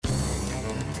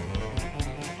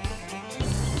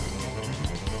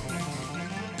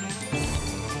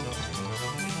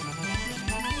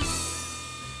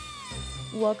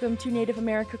Welcome to Native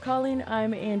America Calling.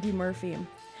 I'm Andy Murphy.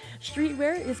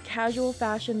 Streetwear is casual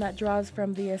fashion that draws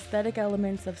from the aesthetic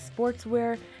elements of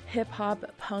sportswear,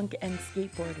 hip-hop, punk, and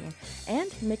skateboarding,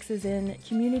 and mixes in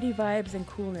community vibes and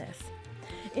coolness.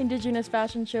 Indigenous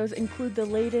fashion shows include the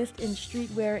latest in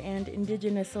streetwear, and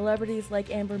Indigenous celebrities like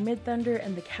Amber Midthunder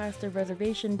and the cast of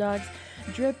Reservation Dogs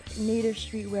drip Native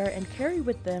streetwear and carry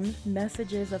with them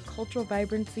messages of cultural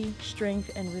vibrancy, strength,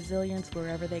 and resilience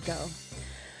wherever they go.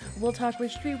 We'll talk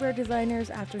with streetwear designers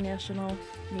after National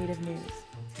Native News.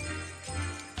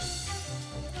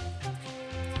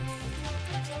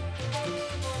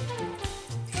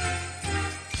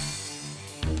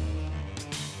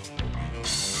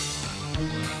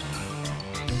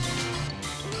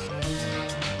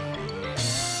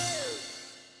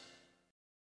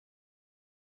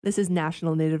 This is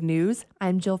National Native News.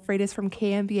 I'm Jill Freitas from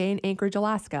KMBA in Anchorage,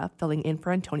 Alaska, filling in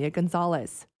for Antonia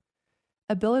Gonzalez.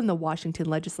 A bill in the Washington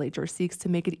legislature seeks to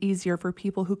make it easier for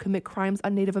people who commit crimes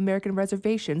on Native American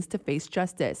reservations to face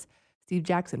justice. Steve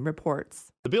Jackson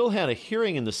reports. The bill had a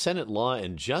hearing in the Senate Law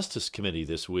and Justice Committee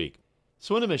this week.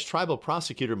 Swinomish Tribal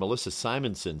Prosecutor Melissa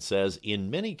Simonson says in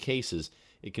many cases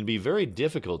it can be very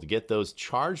difficult to get those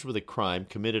charged with a crime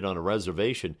committed on a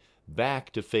reservation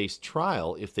back to face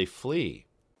trial if they flee.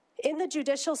 In the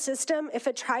judicial system, if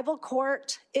a tribal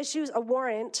court issues a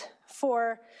warrant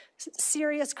for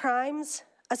serious crimes,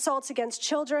 assaults against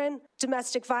children,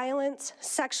 domestic violence,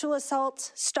 sexual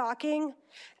assault, stalking,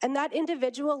 and that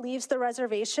individual leaves the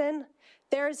reservation,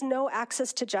 there is no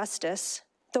access to justice.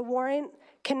 The warrant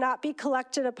cannot be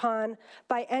collected upon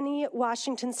by any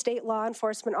Washington state law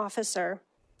enforcement officer.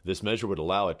 This measure would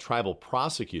allow a tribal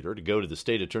prosecutor to go to the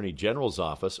state attorney general's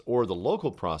office or the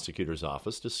local prosecutor's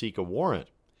office to seek a warrant.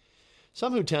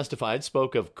 Some who testified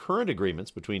spoke of current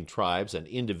agreements between tribes and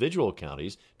individual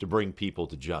counties to bring people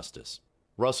to justice.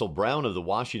 Russell Brown of the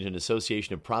Washington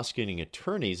Association of Prosecuting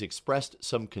Attorneys expressed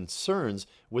some concerns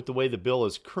with the way the bill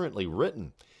is currently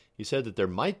written. He said that there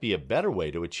might be a better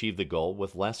way to achieve the goal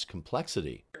with less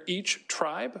complexity. Each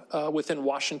tribe within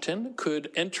Washington could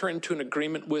enter into an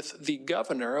agreement with the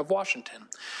governor of Washington.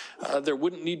 There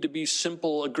wouldn't need to be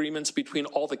simple agreements between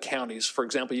all the counties. For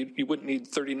example, you wouldn't need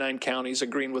 39 counties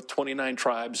agreeing with 29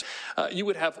 tribes. You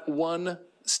would have one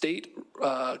state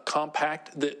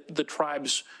compact that the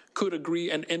tribes could agree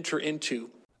and enter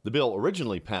into. The bill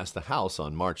originally passed the House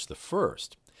on March the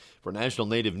 1st. For National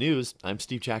Native News, I'm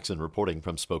Steve Jackson reporting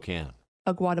from Spokane.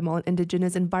 A Guatemalan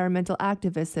Indigenous environmental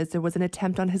activist says there was an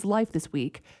attempt on his life this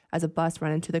week as a bus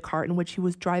ran into the car in which he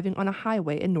was driving on a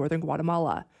highway in northern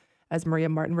Guatemala. As Maria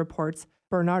Martin reports,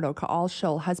 Bernardo Caal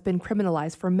Scholl has been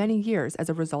criminalized for many years as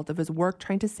a result of his work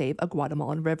trying to save a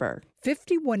Guatemalan river.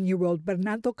 51-year-old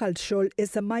Bernardo Caal Scholl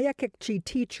is a Maya Quechua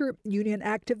teacher, union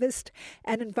activist,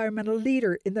 and environmental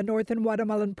leader in the northern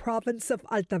Guatemalan province of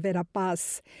Alta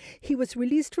Verapaz. He was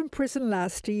released from prison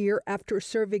last year after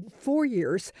serving 4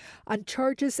 years on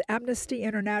charges Amnesty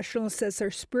International says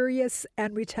are spurious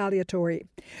and retaliatory.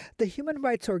 The human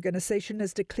rights organization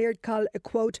has declared Caal a,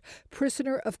 quote,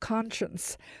 prisoner of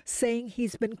conscience, saying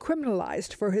he's been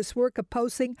criminalized for his work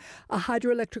opposing a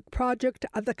hydroelectric project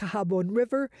on the Cahabon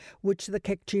River, which the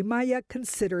Quechua Maya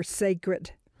consider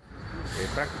sacred.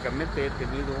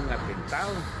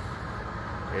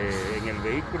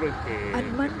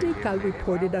 On Monday, Caal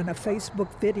reported on a Facebook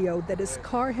video that his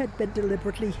car had been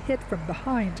deliberately hit from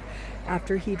behind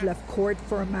after he'd left court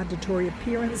for a mandatory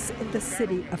appearance in the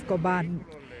city of Coban.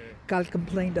 Caal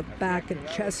complained of back and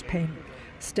chest pain,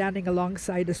 standing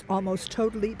alongside his almost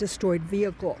totally destroyed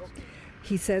vehicle.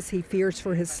 He says he fears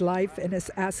for his life and is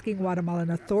asking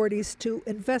Guatemalan authorities to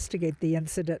investigate the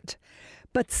incident.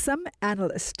 But some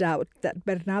analysts doubt that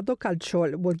Bernardo Caal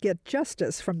Scholl will get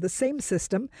justice from the same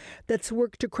system that's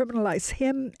worked to criminalize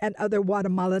him and other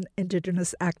Guatemalan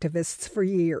Indigenous activists for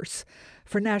years.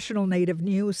 For National Native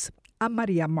News, I'm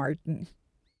Maria Martin.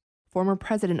 Former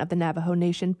president of the Navajo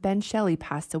Nation, Ben Shelley,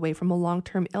 passed away from a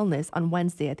long-term illness on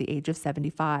Wednesday at the age of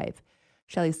 75.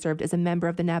 Shelley served as a member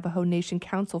of the Navajo Nation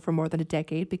Council for more than a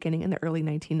decade, beginning in the early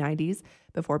 1990s,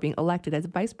 before being elected as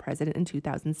vice president in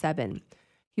 2007.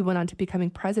 He went on to becoming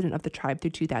president of the tribe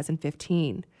through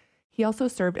 2015. He also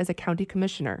served as a county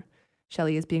commissioner.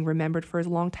 Shelley is being remembered for his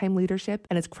longtime leadership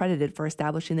and is credited for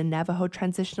establishing the Navajo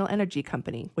Transitional Energy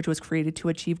Company, which was created to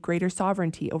achieve greater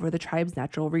sovereignty over the tribe's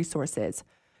natural resources.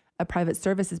 A private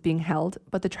service is being held,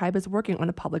 but the tribe is working on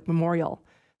a public memorial.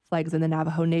 Flags in the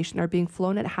Navajo Nation are being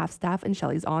flown at half-staff in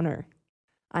Shelley's honor.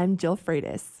 I'm Jill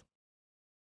Freitas.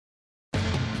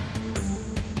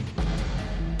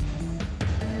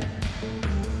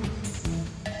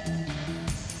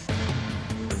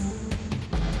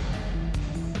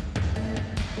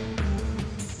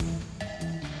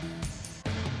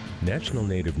 National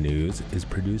Native News is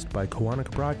produced by Koahnic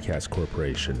Broadcast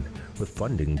Corporation with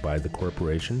funding by the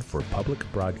Corporation for Public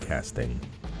Broadcasting.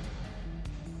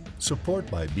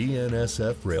 Support by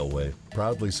BNSF Railway,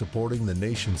 proudly supporting the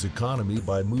nation's economy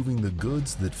by moving the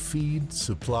goods that feed,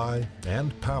 supply,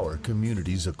 and power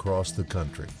communities across the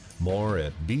country. More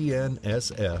at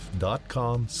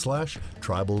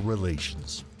bnsf.com/tribal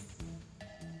relations.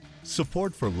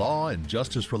 Support for law and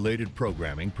justice-related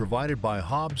programming provided by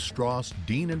Hobbs, Strauss,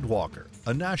 Dean & Walker,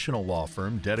 a national law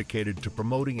firm dedicated to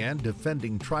promoting and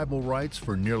defending tribal rights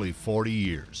for nearly 40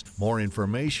 years. More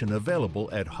information available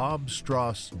at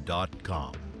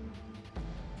hobbsstrauss.com.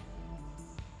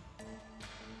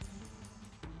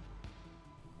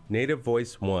 Native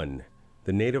Voice One,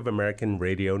 the Native American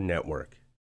Radio Network.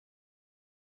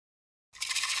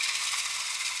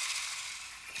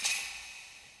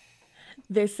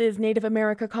 This is Native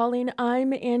America Calling.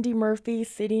 I'm Andy Murphy,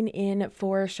 sitting in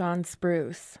for Sean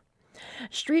Spruce.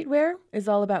 Streetwear is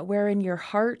all about wearing your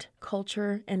heart,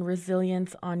 culture, and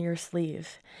resilience on your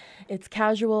sleeve. It's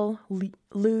casual,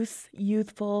 loose,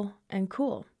 youthful, and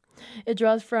cool. It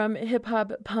draws from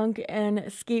hip-hop, punk, and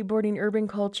skateboarding urban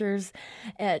cultures.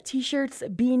 T-shirts,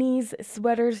 beanies,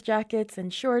 sweaters, jackets,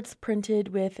 and shorts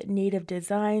printed with native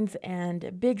designs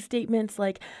and big statements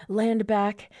like land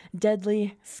back,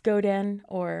 deadly, Skoden,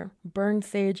 or burn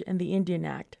sage and the Indian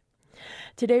Act.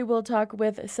 Today we'll talk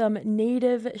with some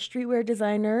native streetwear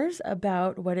designers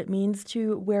about what it means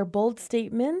to wear bold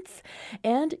statements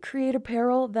and create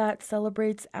apparel that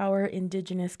celebrates our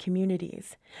Indigenous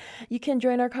communities. You can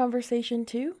join our conversation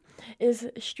too. Is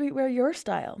streetwear your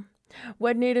style?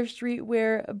 What native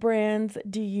streetwear brands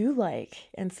do you like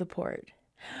and support?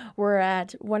 We're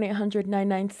at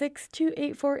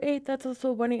 1-800-996-2848. That's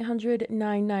also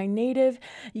 1-800-99-NATIVE.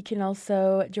 You can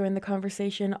also join the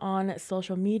conversation on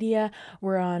social media.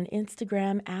 We're on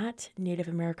Instagram at Native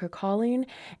America Calling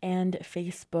and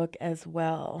Facebook as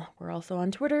well. We're also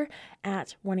on Twitter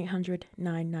at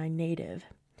 1-800-99-NATIVE.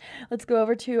 Let's go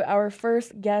over to our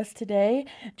first guest today.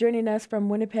 Joining us from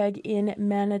Winnipeg in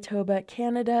Manitoba,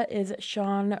 Canada is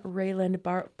Sean Rayland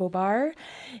Bobar.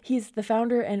 He's the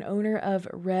founder and owner of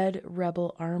Red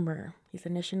Rebel Armor. He's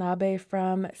Anishinaabe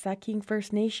from Saking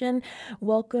First Nation.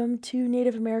 Welcome to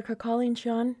Native America Calling,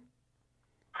 Sean.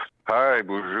 Hi,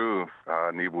 bonjour.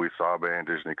 Nibu Isabe,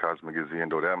 Indigenous Cosmagazi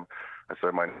and Dodem. I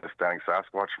said my name is Standing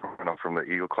Sasquatch, and I'm from the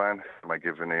Eagle Clan. My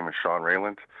given name is Sean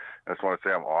Rayland. I just want to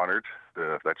say I'm honored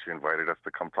that you invited us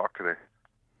to come talk today.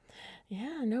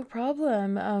 Yeah, no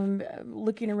problem.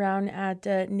 Looking around at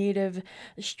native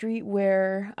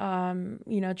streetwear,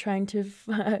 trying to,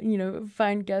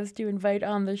 find guests to invite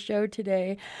on the show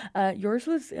today. Yours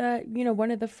was,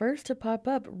 one of the first to pop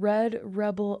up, Red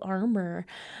Rebel Armor.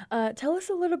 Tell us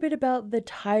a little bit about the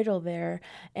title there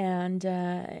and,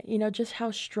 just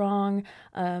how strong,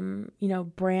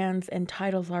 brands and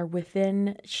titles are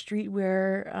within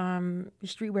streetwear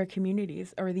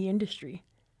communities or the industry.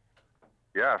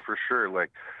 Yeah, for sure. Like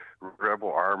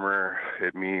Rebel Armor,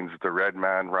 it means the red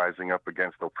man rising up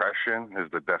against oppression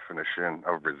is the definition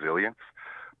of resilience.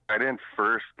 I didn't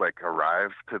first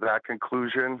arrive to that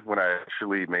conclusion when I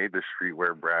actually made the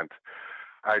streetwear brand.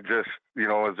 I just,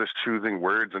 was just choosing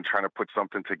words and trying to put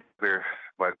something together.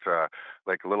 But a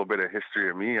little bit of history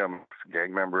of me, I'm a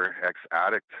gang member,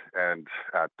 ex-addict. And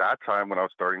at that time when I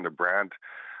was starting the brand,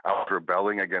 I was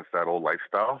rebelling against that old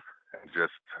lifestyle. And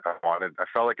I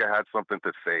felt like I had something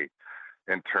to say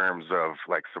in terms of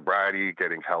sobriety,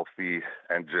 getting healthy,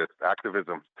 and just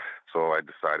activism. So I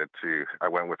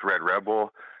went with Red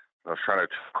Rebel. I was trying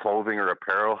to clothing or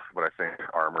apparel, but I think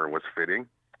armor was fitting,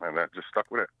 and that just stuck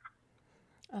with it.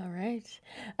 All right.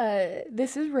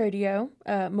 This is radio.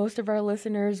 Most of our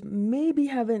listeners maybe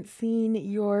haven't seen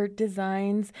your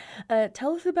designs.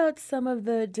 Tell us about some of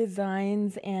the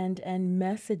designs and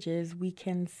messages we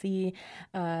can see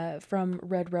from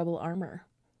Red Rebel Armor.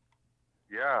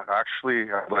 Yeah,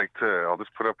 actually, I'll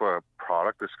just put up a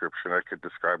product description. I could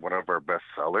describe one of our best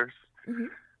sellers. Mm-hmm.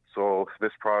 So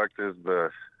this product is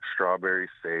the Strawberry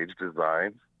Sage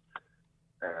design.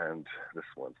 And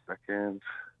just 1 second.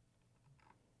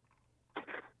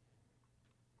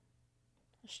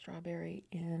 Strawberry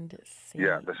and sage.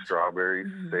 Yeah, the strawberry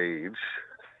sage.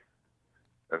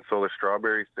 And so the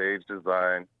strawberry sage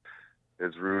design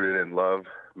is rooted in love,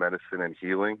 medicine, and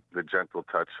healing. The gentle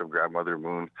touch of Grandmother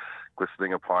Moon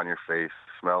glistening upon your face.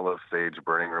 Smell of sage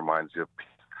burning reminds you of peace.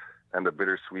 And the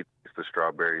bittersweet taste of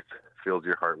strawberries fills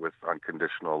your heart with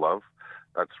unconditional love.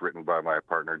 That's written by my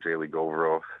partner, Jaylee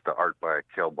Govero. The art by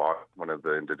Kale Bott, one of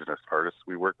the Indigenous artists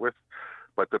we work with.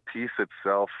 But the piece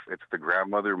itself, it's the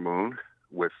Grandmother Moon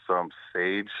with some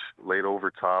sage laid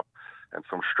over top and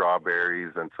some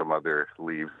strawberries and some other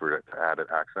leaves to add an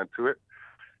accent to it.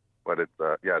 But it's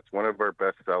it's one of our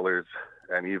best sellers,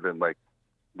 and even like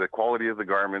the quality of the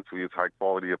garments, we use high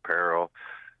quality apparel,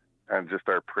 and just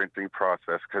our printing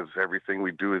process, because everything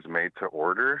we do is made to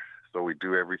order. So we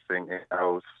do everything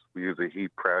in-house. We use a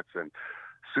heat press and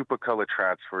super color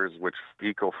transfers, which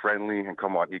eco-friendly and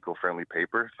come on eco-friendly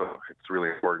paper. So it's really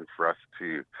important for us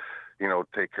to,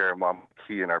 take care of mom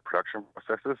key in our production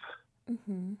processes.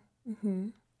 Mm-hmm. Mm-hmm.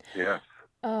 Yes.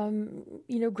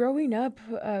 Growing up,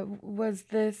 was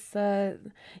this,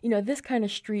 this kind of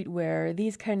streetwear,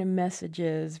 these kind of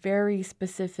messages, very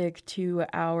specific to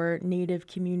our Native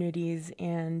communities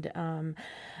and,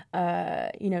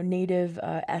 Native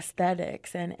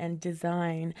aesthetics and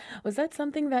design. Was that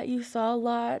something that you saw a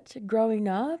lot growing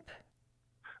up?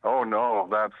 Oh no,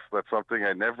 that's something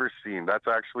I never seen. That's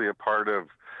actually a part of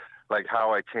like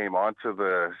how I came onto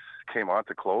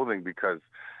clothing, because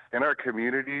in our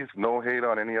communities, no hate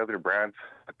on any other brands,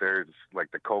 but there's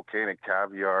like the cocaine and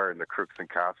caviar and the crooks and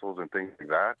castles and things like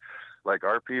that. Like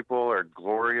our people are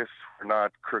glorious. We're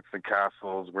not crooks and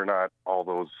castles. We're not all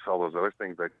those other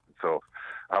things. So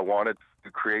I wanted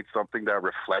to create something that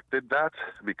reflected that,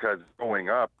 because growing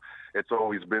up, it's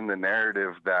always been the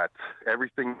narrative that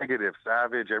everything negative,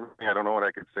 savage, everything. I don't know what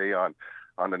I could say on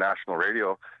the national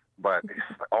radio, but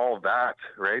all that,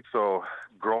 right? So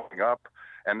growing up,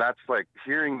 and that's like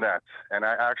hearing that. And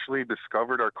I actually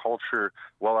discovered our culture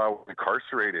while I was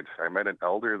incarcerated. I met an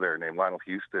elder there named Lionel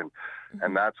Houston. Mm-hmm.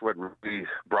 And that's what really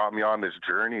brought me on this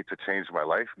journey to change my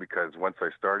life, because once I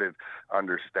started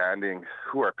understanding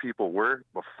who our people were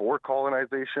before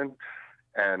colonization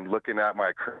and looking at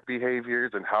my current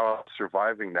behaviors and how I'm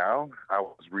surviving now, I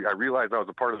realized I was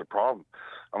a part of the problem.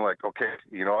 I'm like, okay,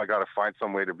 I got to find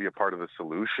some way to be a part of the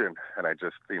solution. And I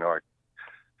just, I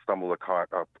stumbled across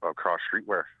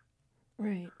streetwear.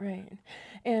 Right.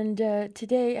 And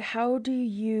today, how do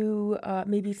you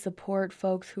maybe support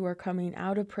folks who are coming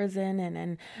out of prison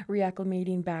and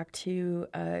reacclimating back to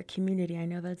community? I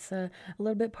know that's a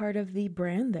little bit part of the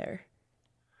brand there.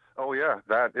 Oh, yeah,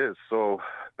 that is. So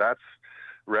that's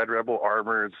Red Rebel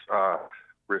Armor's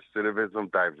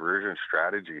recidivism diversion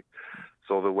strategy.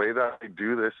 So the way that we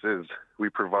do this is we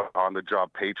provide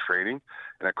on-the-job paid training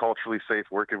in a culturally safe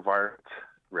work environment,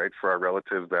 right, for our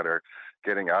relatives that are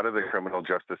getting out of the criminal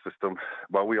justice system.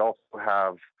 But we also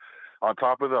have, on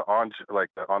top of the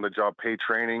on-the-job paid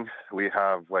training, we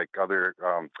have like other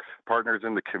partners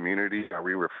in the community that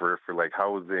we refer for like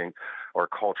housing or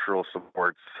cultural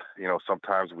supports.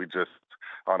 Sometimes we just,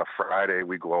 on a Friday,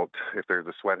 we go out, if there's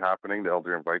a sweat happening, the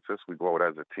elder invites us, we go out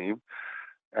as a team.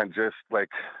 And just like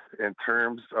in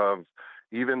terms of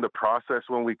even the process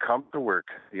when we come to work,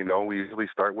 we usually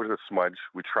start with a smudge.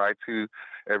 We try to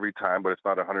every time, but it's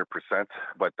not 100%.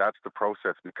 But that's the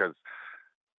process, because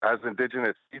as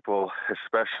Indigenous people,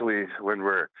 especially when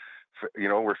we're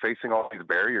facing all these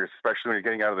barriers, especially when you're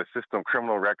getting out of the system,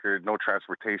 criminal record, no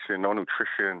transportation, no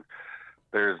nutrition.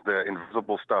 There's the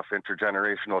invisible stuff,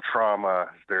 intergenerational trauma.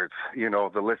 There's,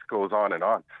 the list goes on and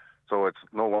on. So it's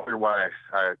no wonder why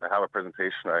I have a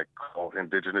presentation I call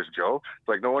Indigenous Joe. It's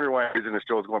like, no wonder why Indigenous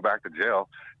Joe is going back to jail.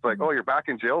 It's like, oh, you're back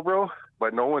in jail, bro?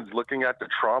 But no one's looking at the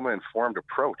trauma-informed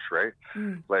approach, right?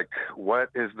 Like, what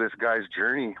is this guy's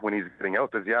journey when he's getting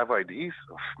out? Does he have IDs?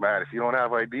 Oh, man, if you don't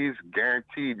have IDs,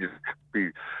 guaranteed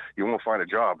you won't find a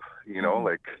job,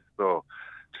 so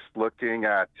just looking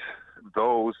at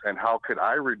those and how could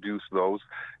I reduce those,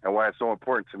 and why it's so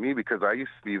important to me, because I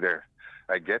used to be there.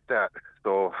 I get that.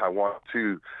 So I want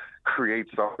to create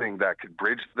something that could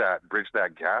bridge that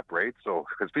gap, right? So,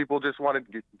 because people just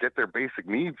want to get their basic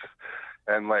needs,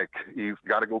 and like, you've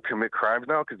got to go commit crimes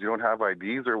now because you don't have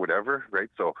IDs or whatever, right?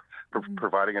 So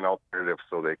providing an alternative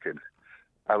so they could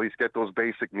at least get those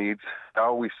basic needs. I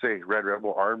always say Red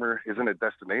Rebel Armor isn't a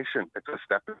destination, it's a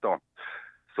stepping stone.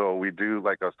 So we do,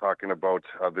 like I was talking about,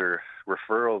 other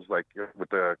referrals, like with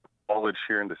the college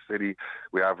here in the city,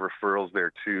 we have referrals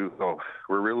there too. So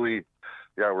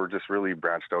we're just really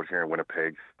branched out here in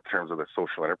Winnipeg in terms of the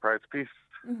social enterprise piece.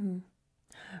 Mm-hmm.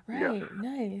 Right, yeah.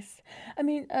 Nice. I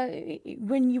mean,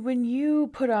 when you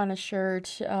put on a shirt,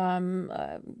 from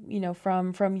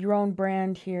your own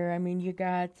brand here, I mean, you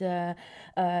got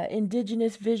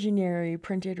Indigenous Visionary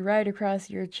printed right across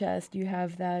your chest. You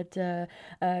have that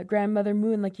Grandmother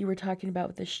Moon, like you were talking about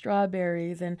with the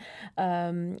strawberries, and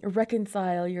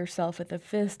reconcile yourself with a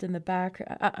fist in the back.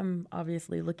 I'm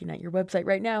obviously looking at your website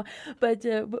right now, but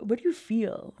what do you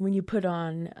feel when you put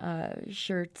on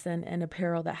shirts and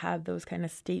apparel that have those kind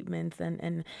of statements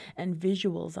and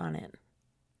visuals on it?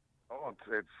 Oh,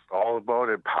 it's all about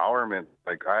empowerment.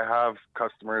 Like, I have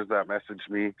customers that message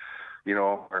me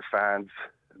our fans,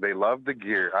 they love the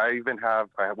gear.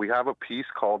 We have a piece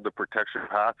called the Protection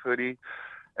Path hoodie,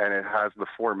 and it has the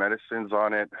 4 medicines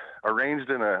on it, arranged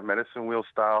in a medicine wheel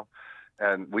style.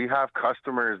 And we have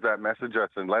customers that message us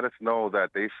and let us know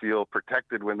that they feel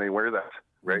protected when they wear that,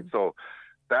 right? So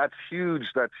that's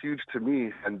huge. That's huge to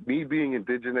me. And me being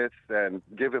Indigenous and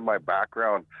given my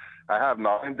background, I have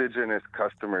non-Indigenous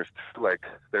customers, like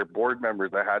their board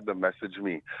members. I had them message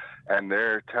me, and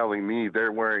they're telling me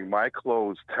they're wearing my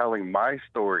clothes, telling my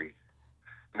story.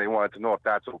 And they wanted to know if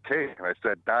that's okay. And I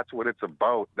said, that's what it's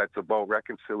about. That's about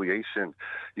reconciliation.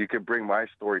 You can bring my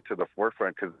story to the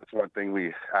forefront because it's one thing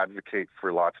we advocate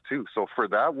for lots too. So for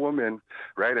that woman,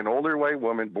 right, an older white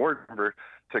woman, board member,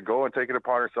 to go and take it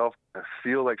upon herself to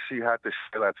feel like she had to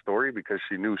share that story because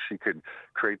she knew she could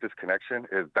create this connection,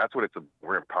 that's what it's about.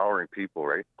 We're empowering people,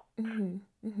 right? Mm-hmm,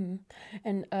 mm-hmm.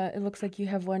 And it looks like you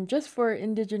have one just for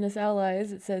Indigenous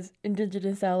allies. It says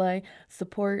Indigenous ally,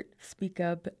 support, speak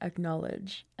up,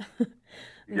 acknowledge.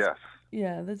 Yes.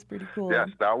 Yeah, that's pretty cool.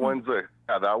 Yes, that one's a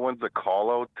call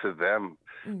out to them.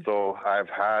 So I've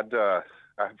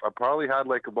probably had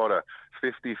like about a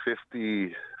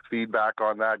 50-50 feedback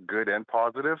on that, good and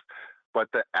positive. But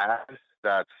the ad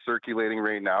that's circulating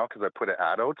right now, because I put an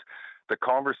ad out, the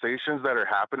conversations that are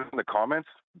happening in the comments,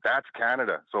 that's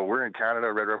Canada. So we're in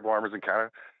Canada, Red Rebel Armor's in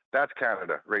Canada. That's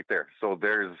Canada right there. So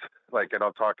there's and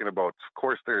I'm talking about, of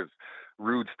course, there's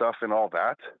rude stuff and all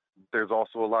that. There's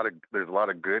also a lot of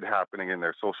good happening in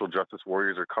there. Social justice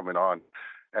warriors are coming on,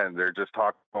 and they're just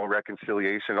talking about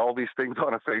reconciliation, all these things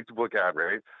on a Facebook ad,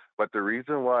 right? But the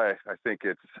reason why I think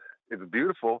it's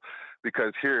beautiful,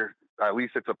 because here, at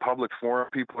least it's a public forum.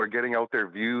 People are getting out their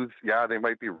views. Yeah, they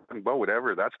might be wrong, but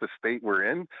whatever. That's the state we're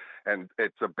in, and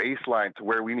it's a baseline to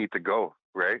where we need to go,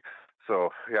 right?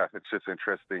 So, yeah, it's just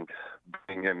interesting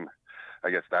being in, I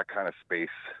guess, that kind of space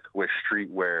with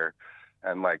streetwear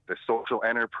and, like, the social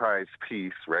enterprise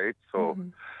piece, right? So,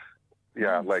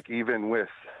 yeah, like, even with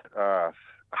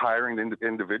hiring the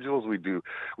individuals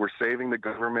we're saving the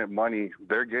government money.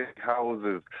 They're getting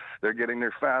houses. They're getting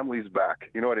their families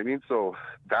back. You know what I mean? So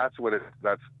that's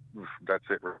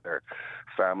it right there.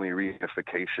 Family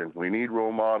reunification. We need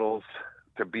role models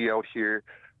to be out here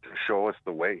to show us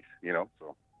the way,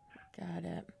 so. Got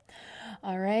it.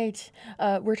 All right.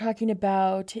 We're talking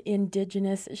about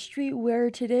Indigenous streetwear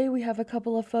today. We have a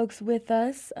couple of folks with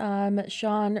us.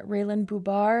 Sean Raylan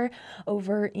Bubar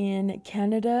over in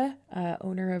Canada,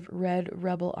 owner of Red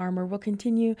Rebel Armor. We'll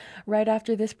continue right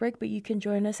after this break, but you can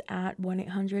join us at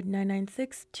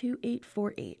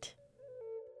 1-800-996-2848.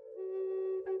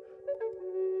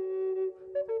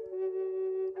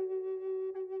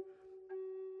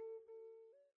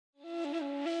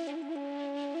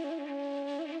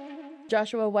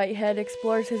 Joshua Whitehead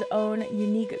explores his own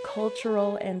unique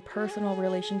cultural and personal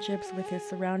relationships with his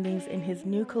surroundings in his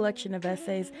new collection of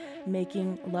essays,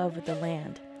 Making Love with the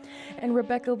Land. And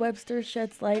Rebecca Webster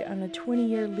sheds light on a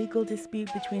 20-year legal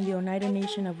dispute between the Oneida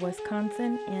Nation of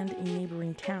Wisconsin and a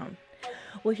neighboring town.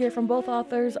 We'll hear from both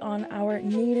authors on our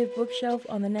Native Bookshelf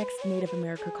on the next Native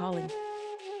America Calling.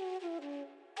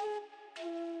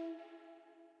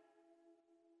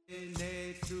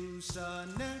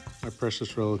 My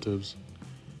precious relatives,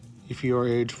 if you are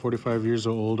age 45 years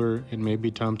or older, it may be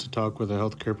time to talk with a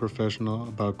healthcare professional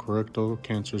about colorectal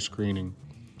cancer screening.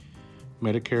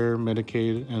 Medicare,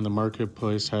 Medicaid, and the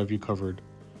Marketplace have you covered.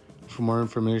 For more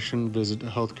information, visit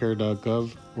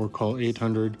healthcare.gov or call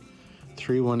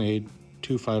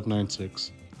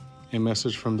 800-318-2596. A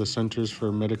message from the Centers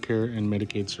for Medicare and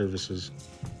Medicaid Services.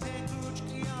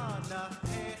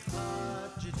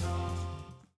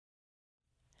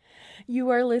 You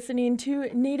are listening to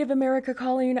Native America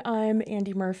Calling. I'm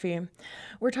Andy Murphy.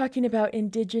 We're talking about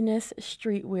Indigenous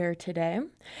streetwear today.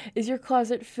 Is your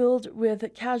closet filled with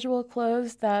casual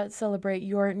clothes that celebrate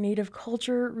your Native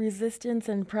culture, resistance,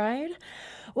 and pride?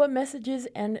 What messages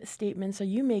and statements are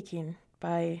you making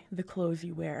by the clothes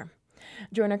you wear?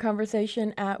 Join our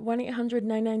conversation at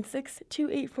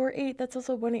 1-800-996-2848. That's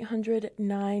also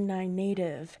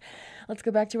 1-800-99-NATIVE. Let's go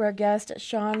back to our guest,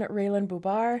 Sean Raylan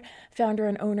Bubar, founder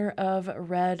and owner of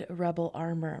Red Rebel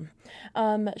Armor.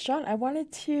 Sean, I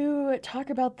wanted to talk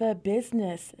about the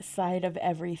business side of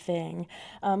everything.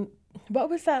 What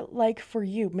was that like for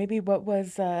you? Maybe what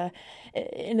was,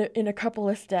 in a couple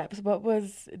of steps, what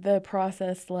was the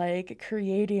process like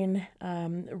creating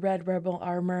Red Rebel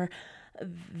Armor,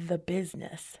 the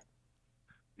business?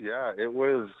 Yeah, it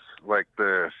was like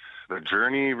the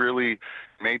journey really.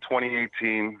 May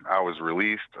 2018, I was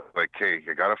released. Like, hey,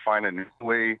 I got to find a new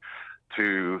way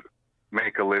to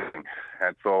make a living.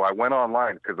 And so I went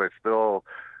online because I still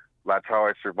that's how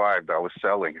I survived. I was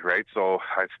selling, right? So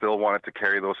I still wanted to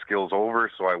carry those skills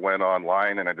over. So I went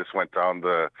online and I just went down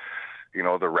the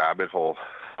rabbit hole.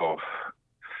 So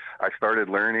I started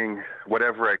learning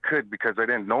whatever I could because I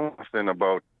didn't know nothing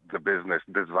about the business,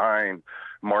 design,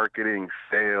 marketing,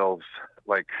 sales.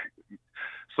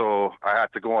 So I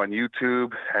had to go on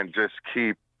YouTube and just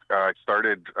I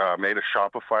made a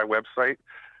Shopify website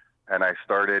and I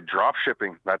started drop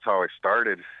shipping. That's how I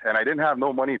started. And I didn't have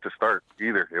no money to start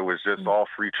either. It was just all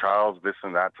free trials, this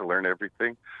and that to learn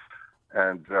everything.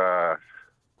 And I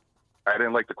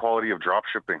didn't like the quality of drop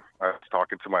shipping. I was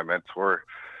talking to my mentor,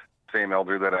 same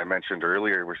elder that I mentioned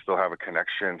earlier. We still have a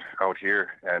connection out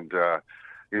here. And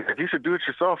he's like, you should do it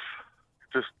yourself.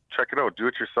 Just check it out, do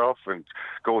it yourself and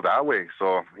go that way.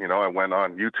 So, I went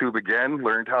on YouTube again,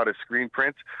 learned how to screen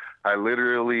print. I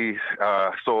literally,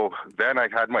 so then I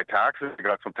had my taxes, I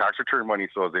got some tax return money,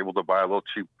 so I was able to buy a little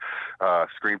cheap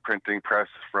screen printing press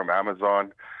from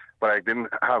Amazon, but I didn't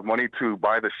have money to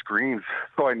buy the screens,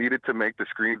 so I needed to make the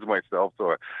screens myself.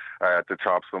 So I had to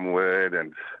chop some wood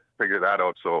and figure that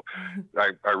out. So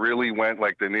I really went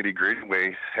like the nitty gritty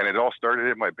way, and it all started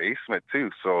in my basement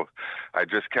too. So I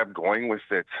just kept going with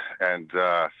it. And,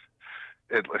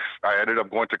 I ended up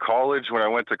going to college. When I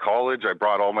went to college, I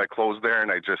brought all my clothes there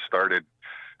and I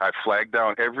flagged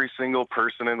down every single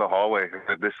person in the hallway. I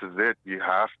said, this is it. You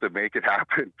have to make it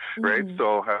happen. Right.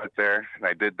 So I went there and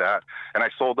I did that and I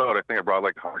sold out. I think I brought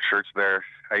like 100 shirts there.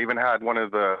 I even had one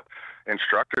of the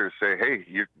instructors say, hey,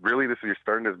 you're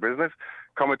starting this business?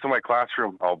 Come into my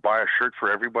classroom. I'll buy a shirt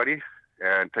for everybody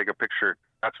and take a picture.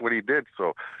 That's what he did.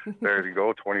 So there you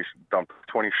go. 20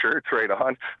 shirts right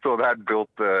on. So that built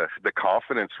the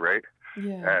confidence, right?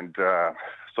 Yeah. And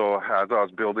so as I was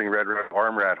building Red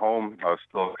Armor at home, I was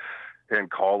still in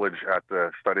college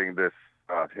studying this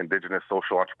Indigenous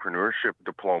social entrepreneurship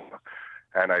diploma.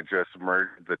 And I just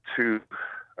merged the two.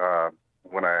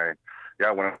 When I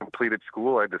completed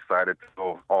school, I decided to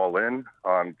go all in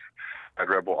on Red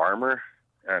Rebel Armor.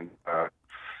 And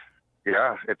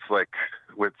it's like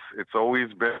it's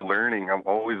always been learning. I'm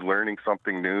always learning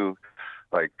something new,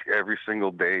 like every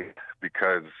single day,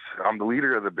 because I'm the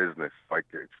leader of the business. Like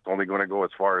it's only going to go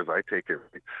as far as I take it.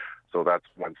 So that's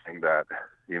one thing that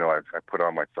I put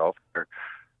on myself there.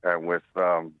 And with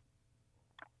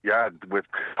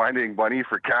finding money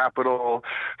for capital,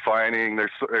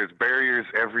 there's barriers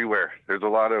everywhere. There's a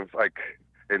lot of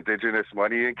Indigenous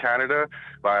money in Canada,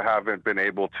 but I haven't been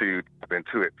able to tap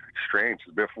into it. It's strange.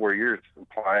 It's been 4 years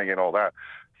applying and all that.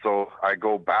 So I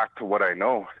go back to what I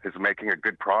know is making a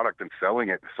good product and selling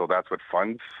it. So that's what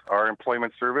funds our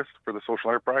employment service for the social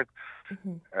enterprise.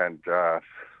 Mm-hmm. And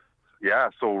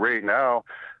so right now,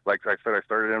 like I said, I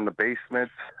started in the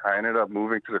basement. I ended up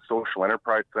moving to the social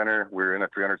enterprise center. We were in a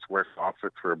 300 square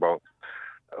office for about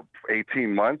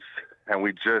 18 months, and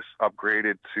we just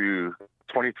upgraded to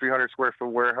 2,300 square foot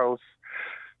warehouse,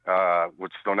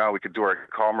 so now we could do our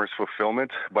commerce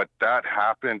fulfillment. But that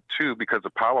happened too because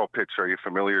of powwow pitch. Are you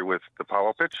familiar with the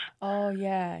powwow pitch? Oh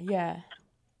yeah.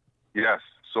 Yes.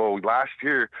 So last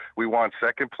year we won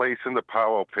second place in the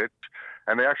powwow pitch,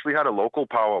 and they actually had a local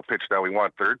powwow pitch that we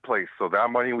won third place. So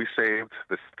that money we saved,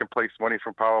 the second place money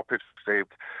from powwow pitch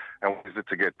saved, and we used it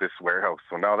to get this warehouse.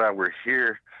 So now that we're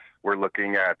here, we're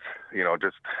looking at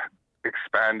just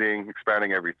expanding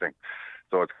everything.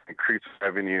 So it's increased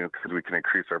revenue because we can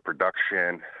increase our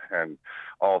production and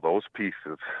all those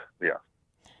pieces. Yeah.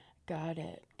 Got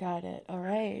it. All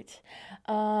right.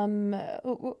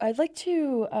 I'd like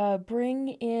to bring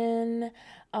in,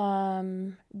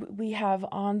 we have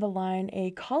on the line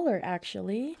a caller,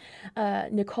 actually,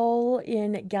 Nicole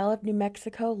in Gallup, New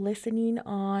Mexico, listening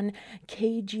on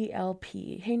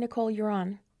KGLP. Hey, Nicole, you're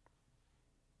on.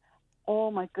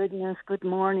 Oh, my goodness. Good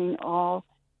morning, all.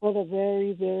 What a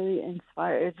very, very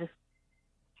inspired, just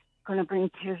going to bring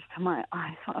tears to my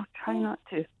eyes. I'll try not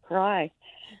to cry.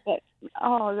 But,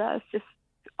 that's just,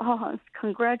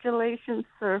 congratulations,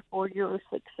 sir, for your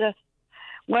success.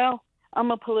 Well, I'm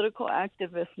a political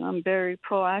activist, and I'm very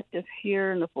proactive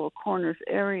here in the Four Corners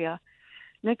area.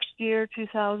 Next year,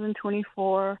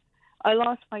 2024, I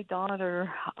lost my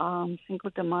daughter Cinco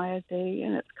de Mayo Day,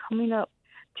 and it's coming up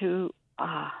to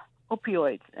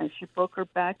opioids, and she broke her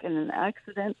back in an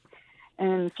accident.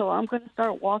 And so I'm going to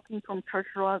start walking from Church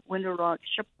Rock, Winter Rock,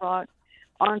 Ship Rock,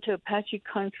 onto Apache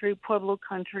country, Pueblo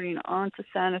country, and on to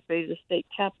Santa Fe, the state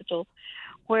capital,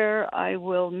 where I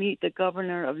will meet the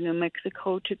governor of New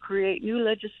Mexico to create new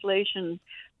legislation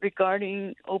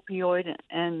regarding opioid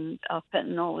and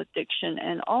fentanyl addiction,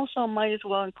 and also might as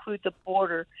well include the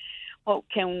border. What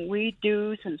can we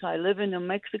do, since I live in New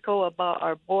Mexico, about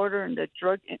our border and the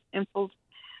drug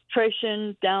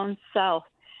infiltration down south?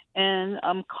 and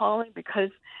I'm calling because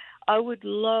I would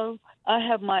love. I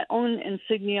have my own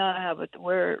insignia. I have a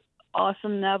wear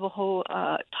awesome Navajo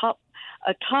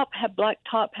black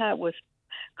top hat with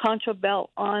concha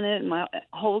belt on it, my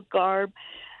whole garb,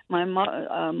 my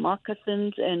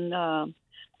moccasins, and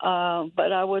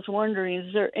but I was wondering,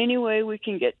 is there any way we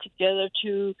can get together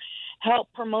to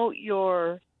help promote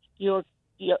your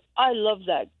I love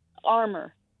that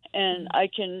armor, and I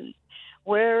can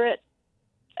wear it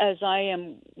as I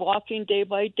am walking day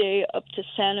by day up to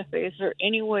Santa Fe. Is there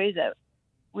any way that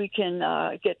we can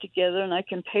get together and I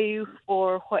can pay you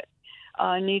for what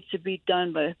needs to be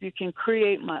done? But if you can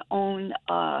create my own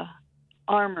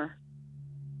armor.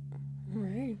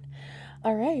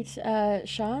 All right.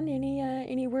 Sean,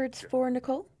 any words for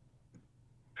Nicole?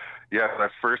 Yeah,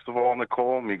 that's first of all,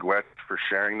 Nicole, miigwech for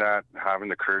sharing that, having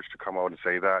the courage to come out and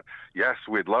say that. Yes,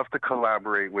 we'd love to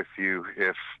collaborate with you.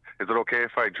 Is it okay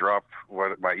if I drop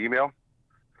my email?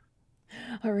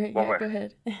 All right, yeah, go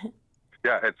ahead.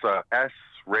 Yeah, it's S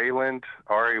Rayland,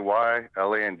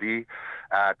 RAYLAND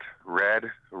at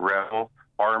Red Rebel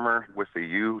Armor with a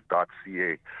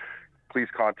U.ca. Please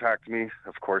contact me.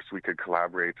 Of course, we could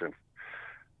collaborate and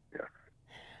yeah.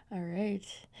 All right,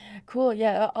 cool.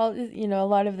 Yeah, a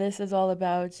lot of this is all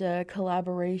about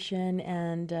collaboration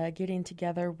and getting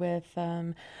together with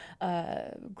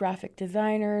graphic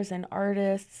designers and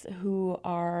artists who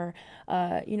are,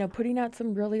 putting out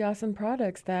some really awesome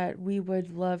products that we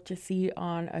would love to see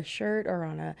on a shirt or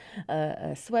on a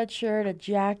sweatshirt, a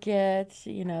jacket.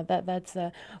 That's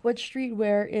what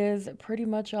streetwear is pretty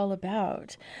much all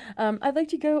about. I'd like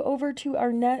to go over to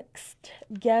our next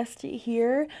guest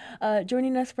here.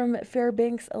 Joining us from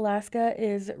Fairbanks, Alaska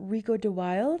is Rico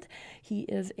DeWild. He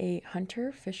is a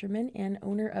hunter, fisherman, and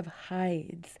owner of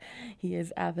Hides. He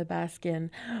is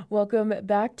Athabascan. Welcome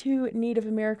back to Native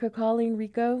America Calling,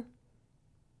 Rico.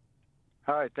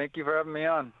 Hi, thank you for having me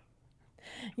on.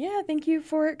 Yeah, thank you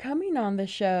for coming on the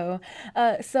show.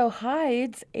 So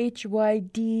Hides,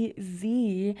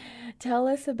 HYDZ, tell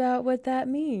us about what that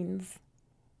means.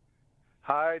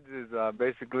 Hides is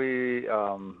basically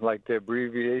like the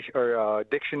abbreviation or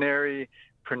dictionary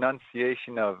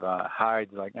pronunciation of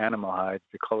hides, like animal hides,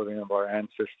 the clothing of our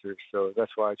ancestors. So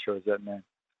that's why I chose that name.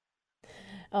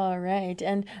 All right.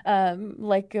 And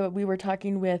we were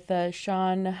talking with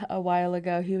Sean a while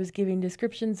ago, he was giving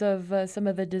descriptions of some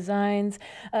of the designs.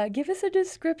 Give us a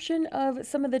description of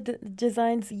some of the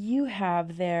designs you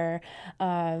have there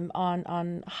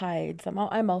on Hides.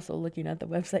 I'm also looking at the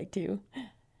website too.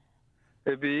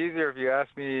 It'd be easier if you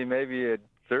asked me maybe a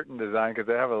certain design, because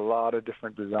they have a lot of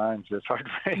different designs. It's hard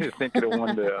for me to think of the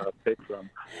one to pick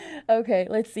from. Okay,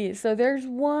 let's see. So there's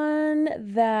one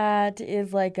that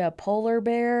is like a polar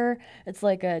bear. It's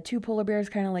like two polar bears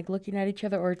kind of like looking at each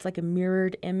other, or it's like a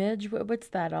mirrored image. What's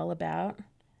that all about?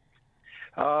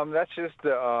 That's just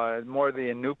more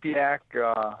the Inupiaq,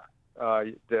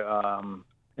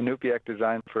 Inupiaq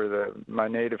design for my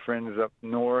native friends up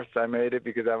north. I made it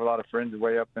because I have a lot of friends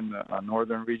way up in the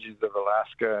northern regions of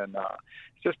Alaska, and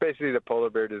it's just basically the polar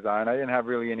bear design. I didn't have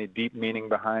really any deep meaning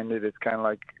behind it. It's kind of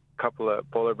like a couple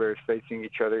of polar bears facing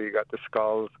each other. You got the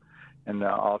skulls and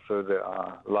also the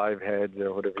live heads,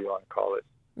 or whatever you want to call it.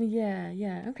 Yeah,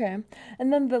 okay.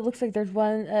 And then it looks like there's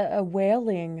one, a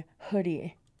whaling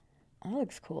hoodie. That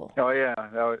looks cool. Oh,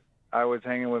 yeah. I was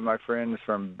hanging with my friends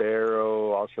from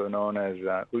Barrow, also known as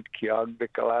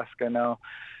Utqiagvik, Alaska now.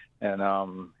 And,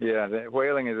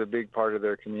 whaling is a big part of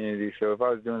their community. So if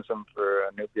I was doing something for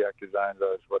Inupiaq Designs, that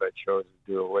was what I chose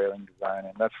to do, a whaling design.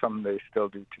 And that's something they still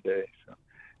do today. So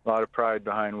a lot of pride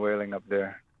behind whaling up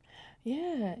there.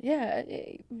 Yeah.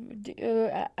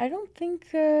 I don't think,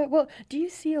 do you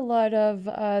see a lot of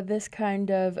this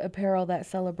kind of apparel that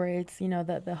celebrates,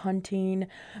 the hunting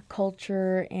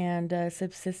culture and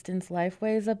subsistence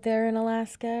lifeways up there in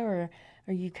Alaska, or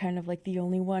are you kind of like the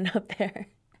only one up there?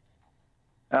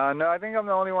 No, I think I'm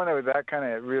the only one with that kind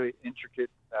of really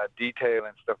intricate detail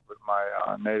and stuff with my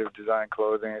native design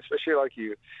clothing, especially like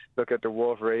you look at the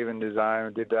wolf raven design.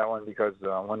 We did that one because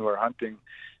when we're hunting,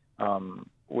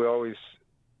 we always,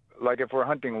 like if we're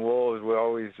hunting wolves, we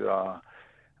always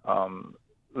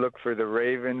look for the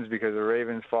ravens, because the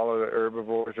ravens follow the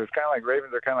herbivores. It's kind of like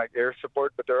ravens are kind of like air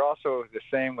support, but they're also the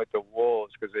same with the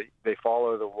wolves, because they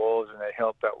follow the wolves and they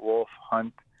help that wolf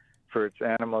hunt for its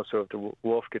animals. So if the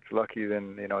wolf gets lucky,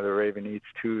 then the raven eats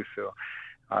too. So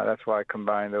that's why I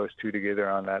combine those two together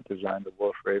on that design, the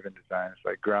wolf raven design. It's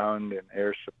like ground and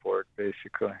air support,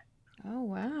 basically. Oh,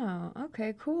 wow.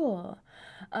 Okay, cool.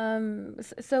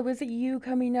 So was it you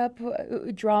coming up,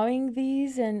 drawing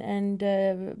these and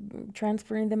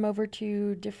transferring them over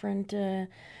to different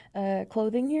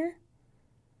clothing here?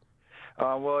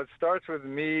 Well, it starts with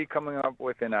me coming up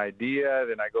with an idea.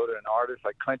 Then I go to an artist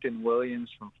like Clinton Williams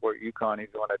from Fort Yukon. He's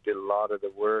the one that did a lot of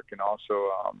the work, and also,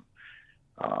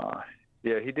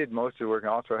 he did most of the work.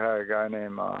 And also had a guy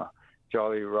named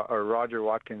Roger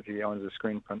Watkins. He owns a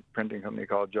screen printing company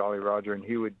called Jolly Roger, and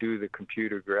he would do the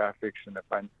computer graphics. And if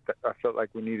I felt like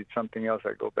we needed something else,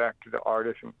 I'd go back to the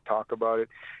artist and talk about it,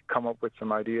 come up with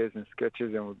some ideas and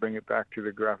sketches, and we'd bring it back to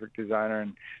the graphic designer.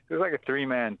 And it was like a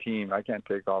 3-man team. I can't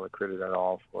take all the credit at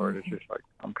all for it. It's just like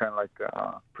I'm kind of like the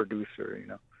producer,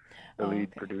 the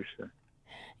lead producer.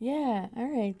 Yeah, all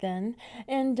right then.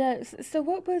 And so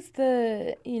what was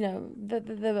the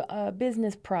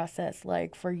business process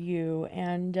like for you,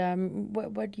 and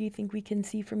what do you think we can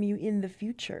see from you in the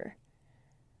future?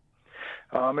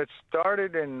 It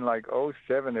started in like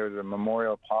 '07. There was a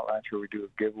memorial potlatch where we do a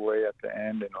giveaway at the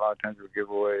end, and a lot of times we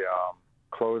give away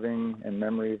clothing in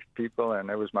memory of people. And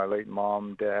it was my late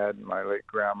mom, dad, my late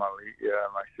grandma,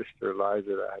 my sister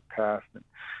Eliza that had passed, and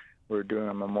we were doing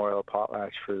a memorial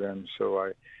potlatch for them. So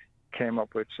I came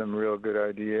up with some real good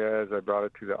ideas. I brought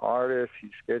it to the artist. He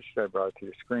sketched it. I brought it to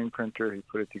the screen printer. He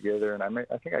put it together, and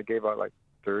I think I gave out like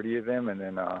 30 of them, and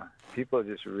then people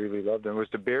just really loved them. It was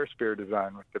the bear spear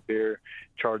design with the bear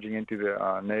charging into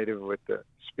the native with the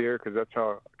spear, because that's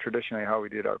traditionally how we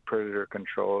did our predator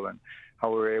control, and how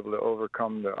we were able to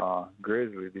overcome the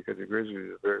grizzly, because the grizzly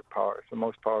is it's the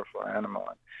most powerful animal,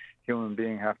 and human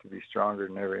beings have to be stronger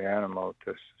than every animal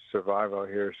to survive out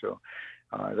here. So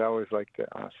that was like the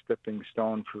stepping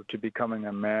stone to becoming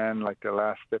a man, like the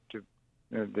last step to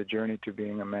the journey to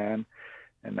being a man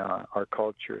in our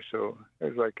culture. So it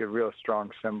was like a real strong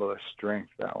symbol of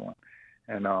strength, that one.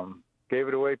 And gave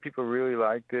it away. People really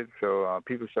liked it. So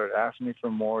people started asking me for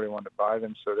more. They wanted to buy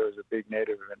them. So there was a big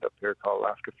native event up here called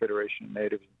Alaska Federation of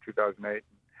Natives in 2008.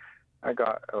 I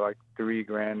got like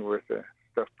 $3,000 worth of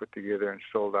stuff put together and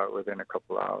sold out within a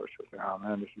couple hours. So I was like, oh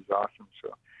man, this is awesome.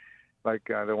 So like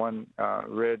the one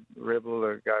Red Ribble,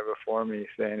 the guy before me,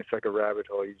 saying it's like a rabbit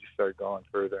hole. You just start going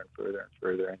further and further and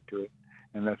further into it.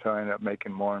 And that's how I ended up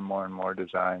making more and more and more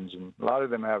designs. And a lot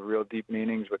of them have real deep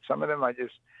meanings, but some of them I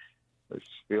just was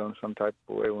feeling some type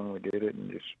of way when we did it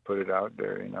and just put it out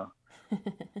there,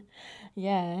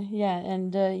 Yeah,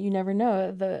 and you never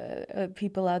know. The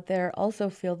people out there also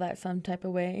feel that some type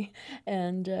of way,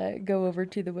 and go over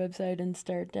to the website and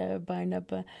start buying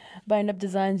up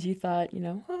designs you thought,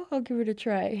 oh, I'll give it a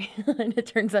try, and it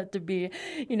turns out to be,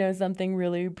 something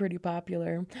really pretty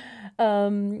popular.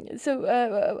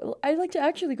 So I'd like to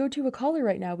actually go to a caller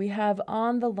right now. We have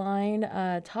on the line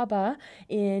Taba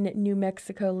in New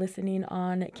Mexico, listening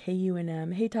on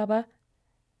KUNM. Hey, Taba.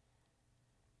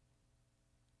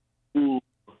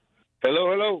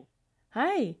 Hello.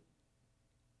 Hi.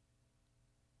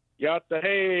 Yata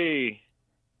hey.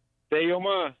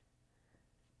 Sayoma.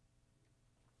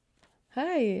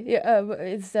 Hi. Yeah,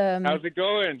 it's How's it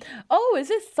going? Oh, is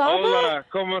this Saba? Hola,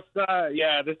 ¿cómo está?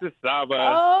 Yeah, this is Saba.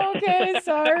 Oh, okay.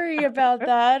 Sorry about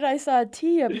that. I saw a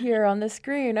T up here on the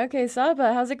screen. Okay,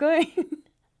 Saba, how's it going?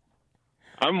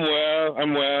 I'm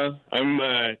well.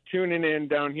 I'm tuning in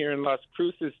down here in Las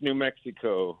Cruces, New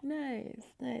Mexico. Nice.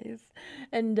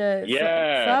 And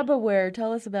yeah. Saba wear,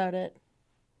 tell us about it.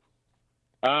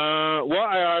 Well,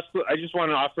 I just want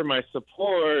to offer my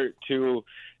support to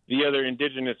the other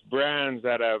Indigenous brands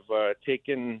that have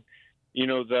taken,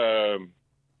 the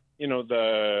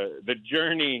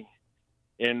journey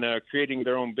in creating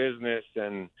their own business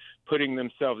and putting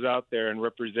themselves out there and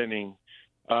representing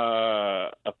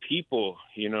a people,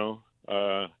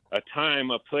 a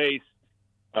time, a place,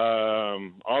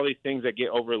 all these things that get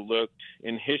overlooked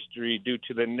in history due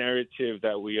to the narrative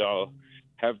that we all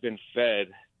have been fed.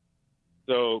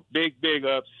 So big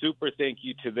up, super thank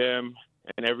you to them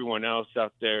and everyone else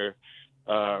out there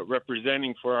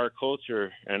representing for our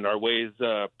culture and our ways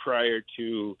prior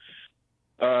to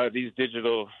these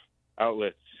digital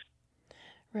outlets.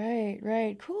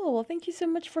 Right. Cool. Well, thank you so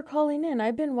much for calling in.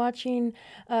 I've been watching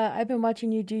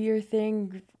you do your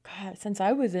thing, since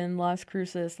I was in Las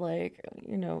Cruces,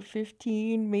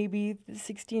 15, maybe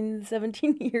 16,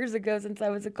 17 years ago, since I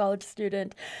was a college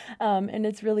student. And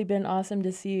it's really been awesome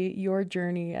to see your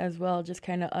journey as well, just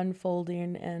kind of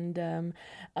unfolding. And,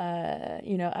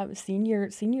 I've seen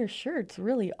your shirts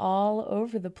really all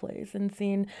over the place, and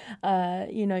seen,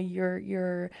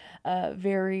 your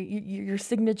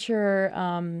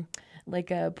signature,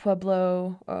 like a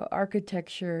Pueblo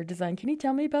architecture design. Can you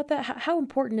tell me about that? How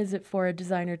important is it for a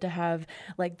designer to have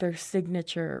like their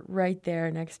signature right there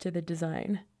next to the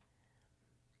design?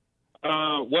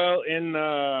 Well, in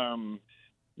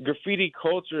graffiti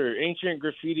culture, ancient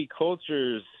graffiti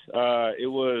cultures,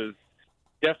 it was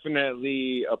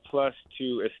definitely a plus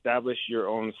to establish your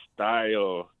own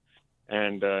style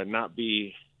and not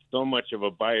be so much of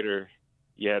a biter,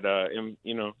 yet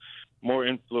more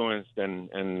influenced and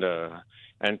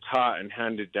taught and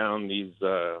handed down these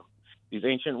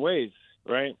ancient ways,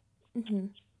 right? Mm-hmm.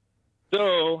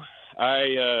 So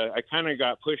I kind of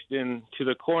got pushed into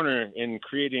the corner in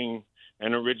creating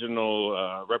an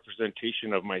original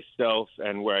representation of myself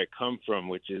and where I come from,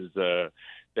 which is the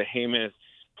Jemez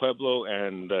Pueblo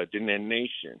and the Diné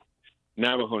Nation,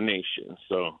 Navajo Nation.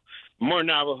 So more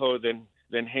Navajo than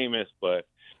Jemez, but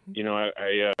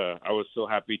I was so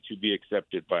happy to be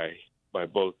accepted by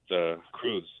both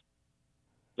crews.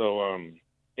 So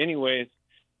anyways,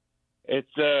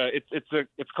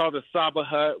 it's called a Saba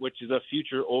hut, which is a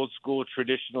future old school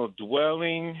traditional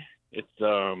dwelling. It's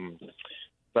a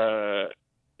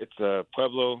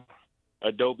Pueblo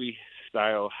adobe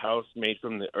style house made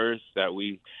from the earth that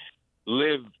we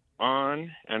live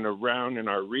on and around in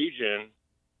our region.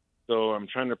 So I'm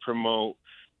trying to promote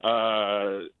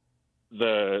the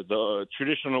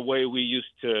traditional way we used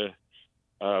to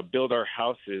build our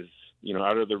houses,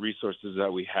 out of the resources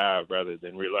that we have, rather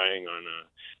than relying on a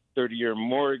 30-year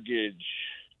mortgage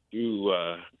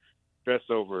to stress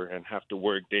over and have to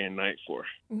work day and night for.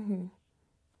 Mm-hmm.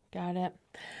 Got it.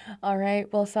 All right.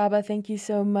 Well, Saba, thank you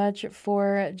so much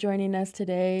for joining us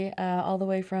today, all the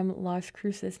way from Las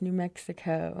Cruces, New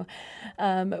Mexico.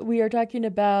 We are talking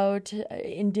about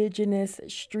Indigenous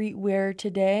streetwear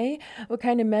today. What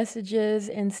kind of messages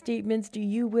and statements do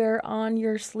you wear on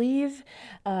your sleeve?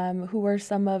 Who are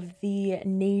some of the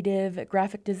native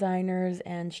graphic designers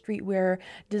and streetwear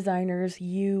designers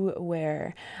you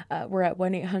wear? We're at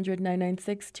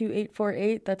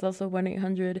 1-800-996-2848. That's also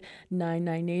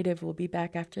 1-800-99-NATIVE. We'll be back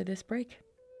after this break.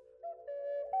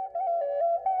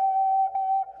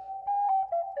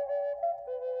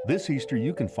 This Easter,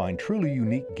 you can find truly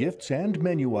unique gifts and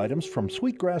menu items from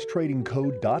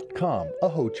SweetgrassTradingCo.com, a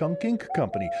Ho-Chunk Inc.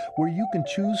 company, where you can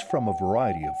choose from a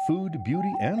variety of food,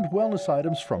 beauty, and wellness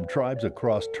items from tribes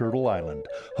across Turtle Island.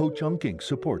 Ho-Chunk Inc.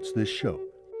 supports this show.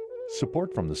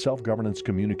 Support from the Self-Governance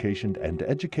Communication and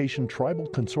Education Tribal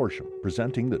Consortium,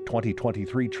 presenting the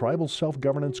 2023 Tribal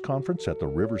Self-Governance Conference at the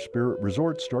River Spirit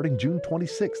Resort starting June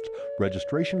 26th.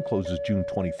 Registration closes June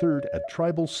 23rd at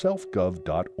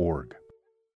tribalselfgov.org.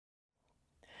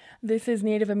 This is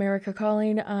Native America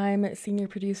Calling. I'm senior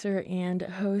producer and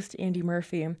host Andy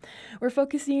Murphy. We're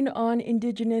focusing on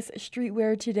Indigenous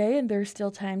streetwear today, and there's still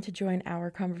time to join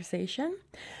our conversation.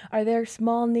 Are there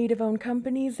small Native-owned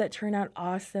companies that turn out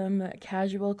awesome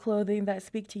casual clothing that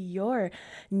speak to your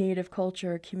Native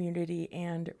culture, community,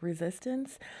 and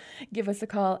resistance? Give us a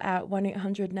call at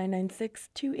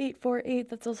 1-800-996-2848.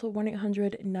 That's also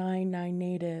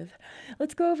 1-800-99-NATIVE.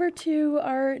 Let's go over to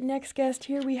our next guest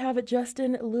here. We have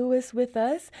Justin Lewis with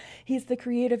us. He's the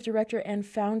creative director and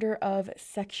founder of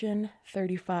Section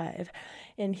 35,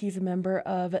 and he's a member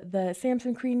of the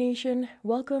Samson Cree Nation.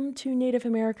 Welcome to Native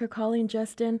America Calling,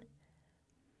 Justin.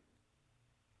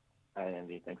 Hi,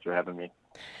 Andy. Thanks for having me.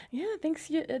 Yeah,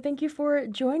 thank you for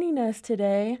joining us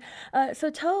today. So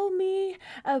tell me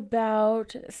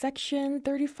about Section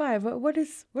 35. What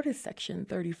is Section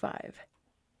 35?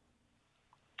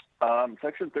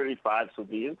 Section 35, so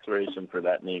the inspiration for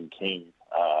that name came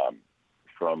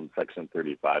from Section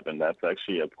 35, and that's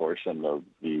actually a portion of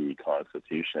the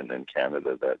Constitution in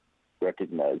Canada that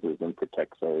recognizes and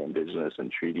protects our Indigenous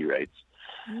and treaty rights.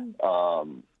 And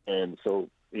so,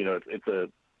 it's a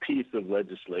piece of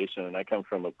legislation, and I come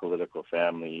from a political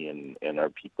family, and our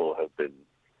people have been,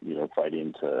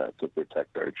 fighting to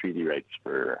protect our treaty rights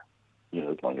for,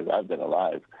 as long as I've been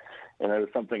alive. And that was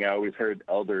something I always heard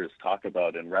elders talk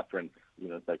about and reference,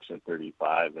 Section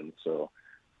 35. And so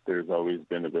there's always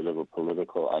been a bit of a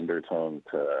political undertone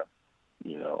to,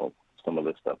 some of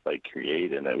the stuff I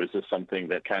create. And it was just something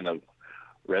that kind of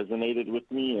resonated with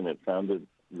me, and it sounded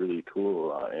really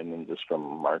cool. And then just from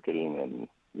marketing and,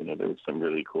 there's some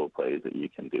really cool plays that you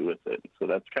can do with it. So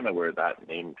that's kind of where that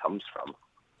name comes from.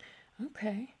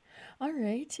 Okay. All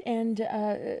right. And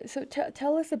so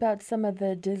tell us about some of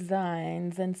the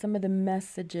designs and some of the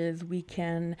messages we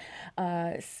can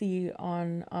see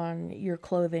on your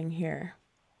clothing here.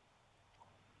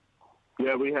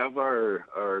 Yeah, we have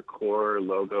our core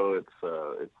logo. It's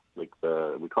like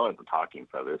we call it the talking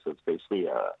feather. So it's basically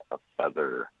a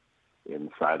feather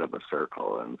inside of a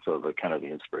circle. And so the kind of the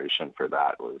inspiration for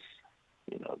that was,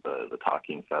 the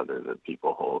talking feather that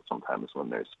people hold sometimes when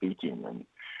they're speaking and,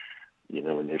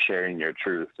 when you're sharing your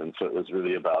truth. And so it was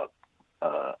really about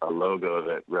a logo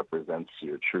that represents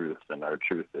your truth, and our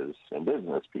truth is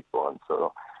Indigenous people. And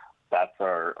so that's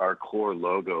our core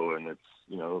logo, and it's,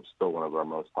 you know, it's still one of our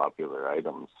most popular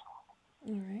items.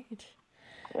 All right.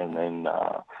 And then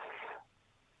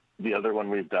the other one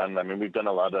we've done, I mean, we've done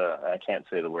a lot of, I can't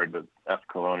say the word, but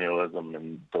F-colonialism,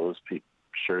 and those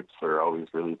shirts are always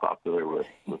really popular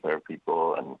with our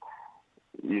people. And,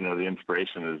 you know, the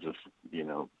inspiration is just, you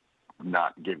know,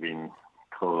 not giving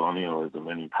colonialism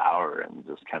any power and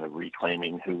just kind of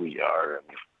reclaiming who we are. And,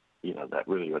 you know, that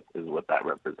really is what that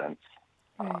represents.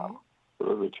 Right. So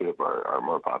those are two of our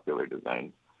more popular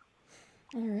designs.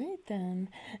 All right, then.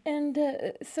 And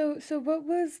so what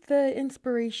was the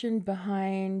inspiration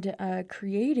behind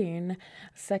creating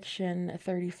Section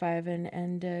 35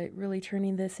 and really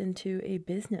turning this into a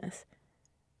business?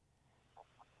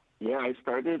 Yeah, I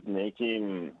started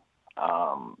making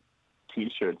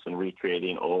T-shirts and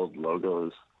recreating old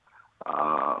logos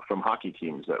from hockey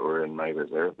teams that were in my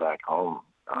reserve back home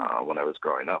when I was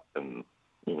growing up, and,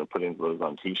 you know, putting those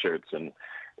on T-shirts. And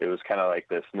it was kind of like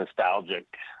this nostalgic,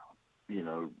 you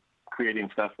know, creating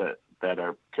stuff that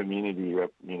our community,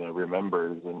 you know,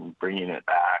 remembers, and bringing it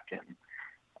back. And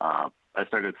I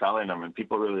started selling them, and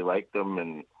people really liked them.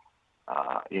 And,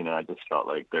 you know, I just felt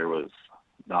like there was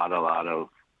not a lot of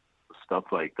stuff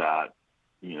like that,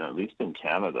 you know, at least in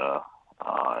Canada.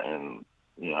 And,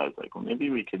 you know, I was like, well, maybe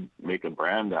we could make a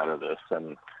brand out of this.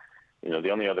 And, you know,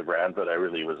 the only other brands that I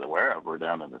really was aware of were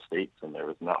down in the States, and there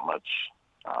was not much,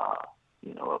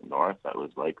 you know, up north that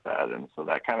was like that. And so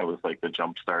that kind of was like the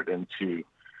jump start into,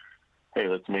 hey,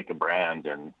 let's make a brand.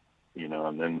 And, you know,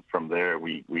 and then from there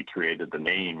we created the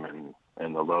name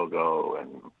and the logo.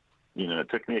 And, you know, it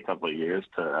took me a couple of years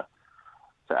to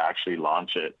actually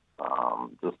launch it,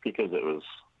 just because it was,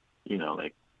 you know,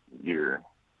 like your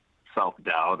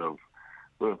self-doubt of,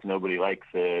 well, if nobody likes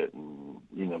it, and,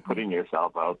 you know, putting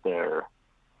yourself out there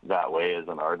that way as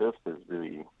an artist is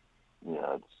really, you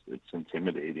know, it's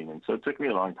intimidating. And so it took me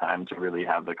a long time to really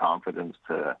have the confidence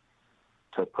to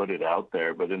put it out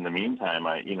there. But in the meantime,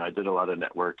 I did a lot of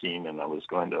networking, and I was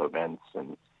going to events,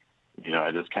 and, you know,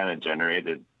 I just kind of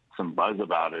generated some buzz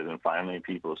about it. And finally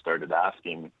people started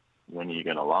asking, when are you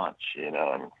going to launch? You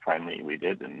know, and finally we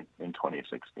did in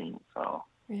 2016. So.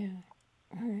 Yeah.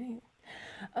 All right.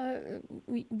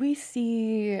 We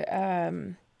see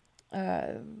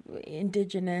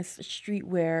Indigenous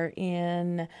streetwear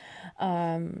in,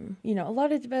 you know, a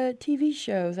lot of TV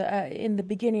shows. In the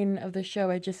beginning of the show,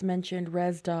 I just mentioned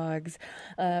Res Dogs.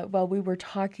 While we were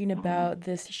talking about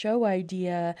this show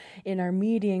idea in our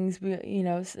meetings, you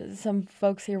know, some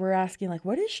folks here were asking, like,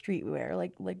 what is streetwear?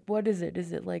 Like what is it?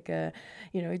 Is it like a,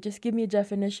 you know, just give me a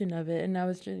definition of it. And I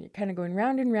was just kind of going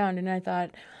round and round, and I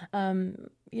thought,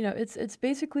 you know, it's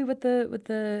basically what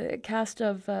the cast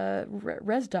of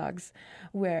Res Dogs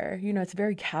wear. You know, it's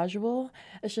very casual.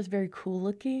 It's just very cool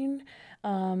looking.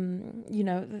 You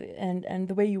know, and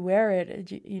the way you wear it,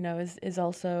 you know, is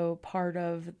also part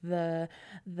of the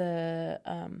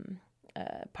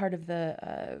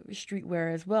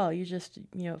streetwear as well. You just,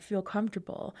 you know, feel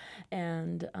comfortable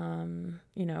and,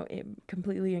 you know,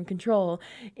 completely in control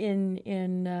in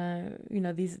you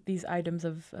know, these items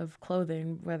of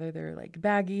clothing, whether they're like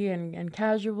baggy and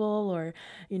casual, or,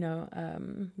 you know,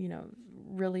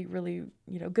 really, really,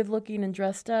 you know, good looking and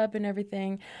dressed up and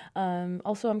everything.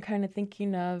 Also, I'm kind of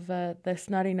thinking of the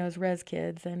Snotty Nose Res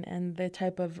Kids and the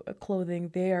type of clothing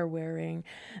they are wearing.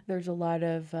 There's a lot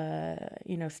of,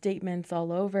 you know, statements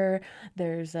all over.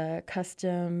 There's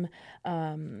custom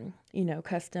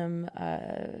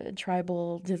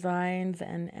tribal designs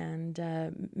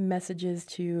and messages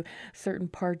to certain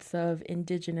parts of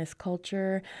Indigenous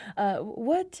culture.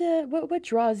 What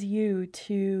draws you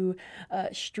to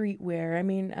streetwear? I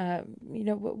mean, you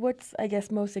know, what's, I guess,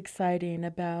 most exciting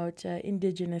about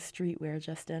Indigenous streetwear,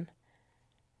 Justin?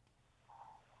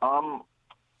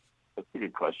 That's a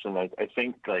good question. I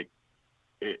think, like,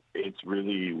 it's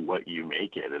really what you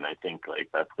make it. And I think, like,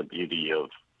 that's the beauty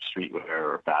of streetwear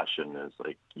or fashion, is,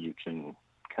 like, you can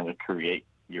kind of create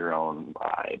your own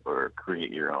vibe or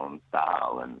create your own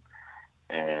style.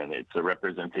 And it's a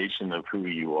representation of who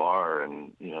you are.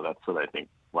 And, you know, that's what I think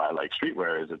why I like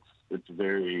streetwear, is it's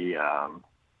very,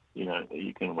 you know,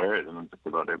 you can wear it in just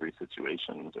about every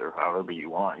situation, or however you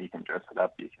want. You can dress it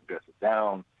up, you can dress it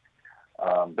down.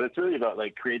 But it's really about,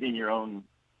 like, creating your own,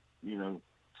 you know,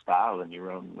 style and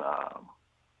your own,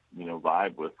 you know,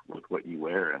 vibe with what you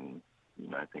wear. And, you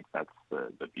know, I think that's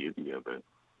the beauty of it.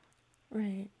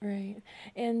 Right, right.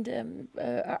 And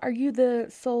are you the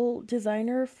sole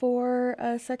designer for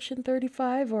Section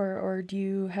 35, or do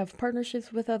you have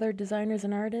partnerships with other designers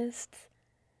and artists?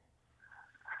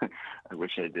 I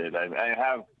wish I did. I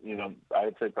have, you know, I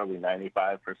would say probably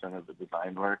 95% of the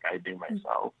design work I do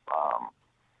myself.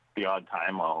 the odd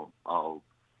time I'll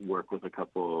work with a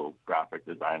couple graphic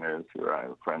designers who are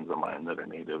friends of mine that are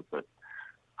native that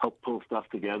help pull stuff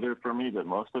together for me, but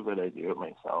most of it I do it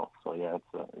myself. So yeah,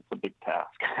 it's a big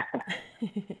task.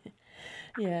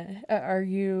 Yeah. Are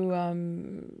you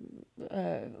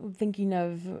thinking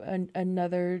of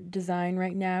another design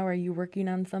right now? Are you working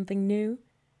on something new?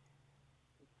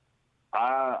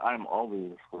 I'm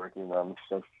always working on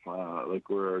stuff. Like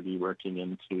we're already working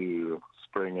into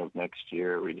spring of next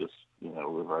year. We just, we've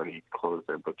already closed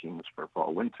our bookings for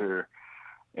fall, winter.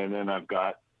 And then I've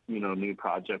got, new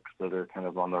projects that are kind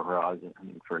of on the horizon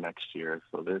for next year.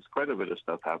 So there's quite a bit of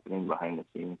stuff happening behind the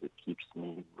scenes. It keeps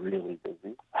me really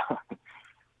busy.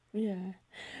 Yeah.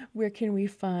 Where can we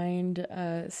find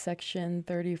Section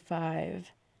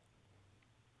 35?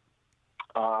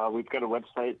 We've got a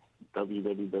website,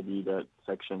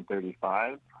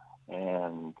 www.section35,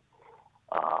 and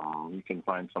you can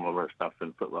find some of our stuff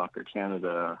in Foot Locker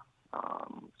Canada.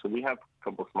 So we have a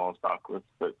couple small stock lists,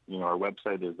 but our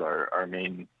website is our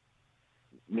main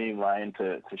line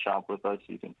to shop with us.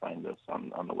 You can find us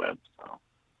on the web. So.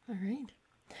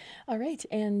 All right.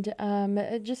 And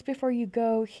just before you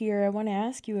go here, I want to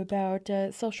ask you about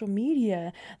social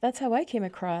media. That's how I came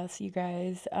across you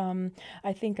guys.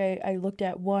 I think I looked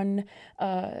at one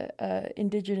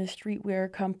Indigenous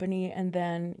streetwear company, and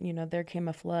then, there came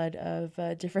a flood of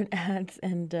different ads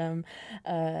and,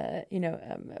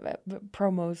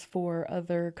 promos for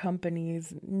other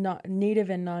companies, not native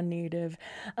and non-native.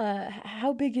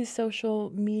 How big is social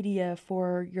media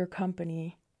for your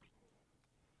company?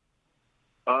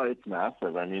 It's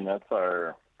massive. I mean, that's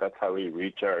how we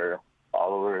reach our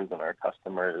followers and our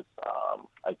customers.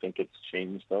 I think it's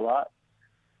changed a lot.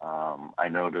 I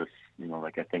notice,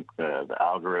 I think the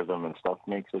algorithm and stuff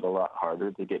makes it a lot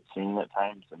harder to get seen at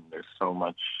times, and there's so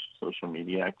much social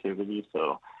media activity.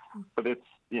 So, but it's,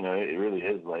 it really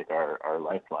is like our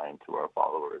lifeline to our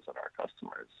followers and our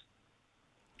customers.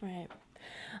 Right.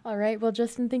 All right. Well,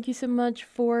 Justin, thank you so much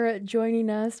for joining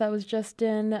us. That was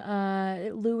Justin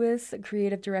Lewis,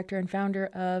 Creative Director and founder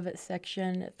of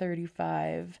Section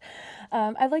 35.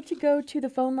 I'd like to go to the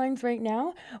phone lines right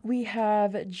now. We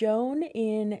have Joan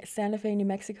in Santa Fe, New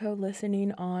Mexico,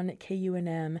 listening on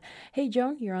KUNM. Hey,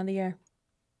 Joan, you're on the air.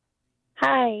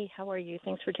 Hi, how are you?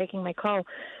 Thanks for taking my call.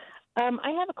 I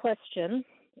have a question.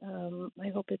 I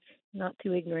hope it's not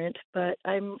too ignorant, but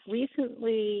I'm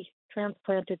recently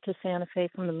transplanted to Santa Fe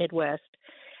from the Midwest,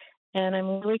 and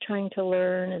I'm really trying to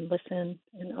learn and listen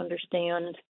and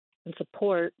understand and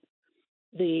support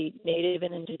the Native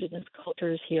and Indigenous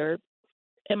cultures here.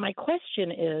 And my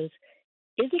question is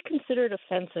it considered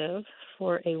offensive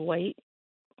for a white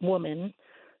woman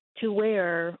to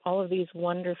wear all of these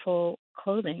wonderful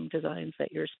clothing designs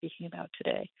that you're speaking about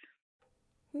today?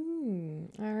 All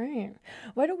right.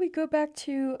 Why don't we go back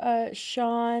to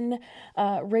Sean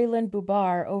Raylan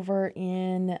Bubar over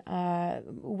in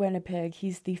Winnipeg.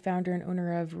 He's the founder and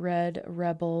owner of Red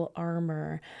Rebel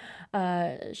Armor.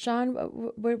 Sean,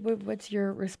 what's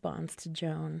your response to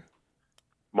Joan?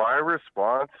 My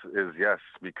response is yes,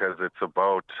 because it's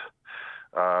about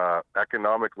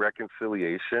economic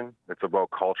reconciliation. It's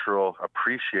about cultural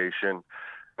appreciation.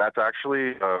 That's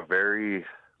actually a very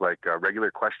a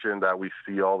regular question that we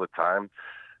see all the time.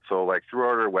 So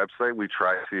throughout our website, we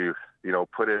try to,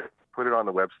 put it on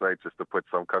the website just to put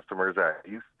some customers at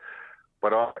ease.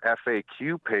 But on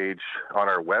FAQ page on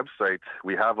our website,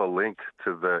 we have a link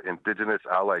to the Indigenous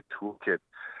Ally Toolkit.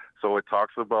 So it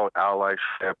talks about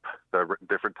allyship, the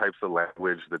different types of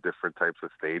language, the different types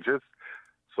of stages.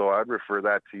 So I'd refer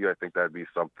that to you. I think that'd be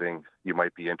something you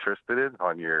might be interested in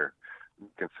on your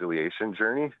reconciliation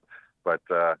journey. But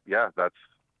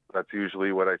that's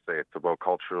usually what I say. It's about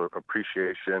cultural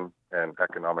appreciation and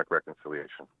economic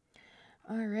reconciliation.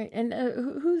 All right. And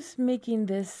who's making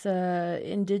this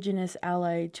Indigenous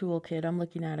Ally Toolkit? I'm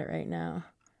looking at it right now.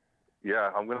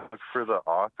 Yeah, I'm going to look for the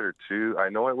author, too. I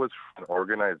know it was an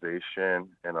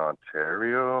organization in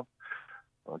Ontario.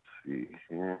 Let's see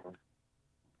here.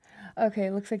 Okay,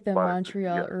 it looks like the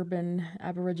Montreal Urban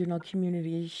Aboriginal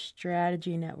Community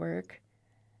Strategy Network.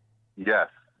 Yes.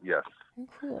 Oh,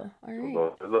 cool. All right.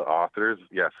 So those are the authors.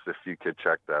 Yes, if you could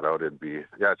check that out, it'd be,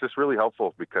 it's just really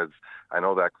helpful because I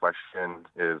know that question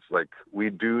is we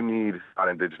do need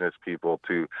non-Indigenous people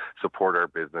to support our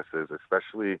businesses,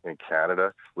 especially in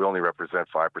Canada. We only represent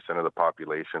 5% of the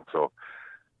population. So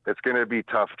it's going to be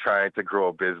tough trying to grow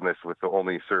a business with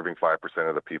only serving 5%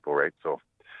 of the people, right? So,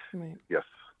 right. Yes.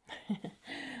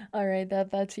 All right,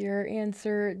 that's your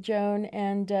answer, Joan.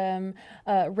 And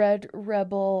Red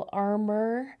Rebel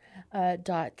Armor,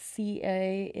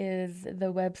 .ca is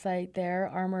the website there.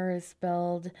 Armour is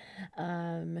spelled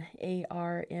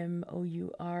ARMOUR,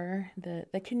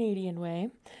 the Canadian way.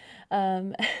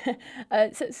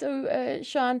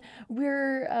 Sean,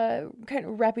 we're kind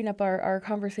of wrapping up our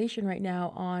conversation right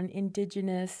now on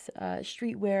Indigenous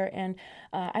streetwear, and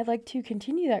I'd like to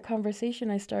continue that conversation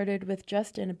I started with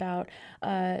Justin about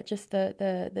just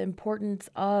the importance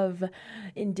of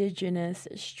Indigenous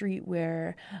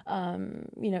streetwear.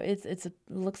 It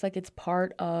looks like it's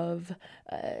part of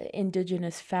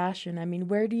Indigenous fashion. I mean,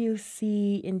 where do you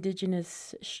see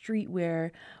Indigenous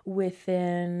streetwear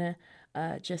within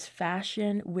just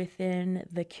fashion within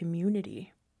the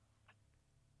community?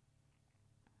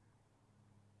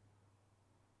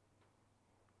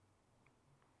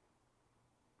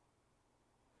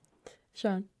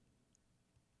 Sean,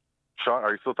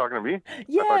 are you still talking to me?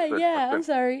 Yeah, I'm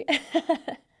sorry.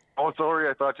 Oh, sorry.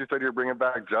 I thought you said you were bringing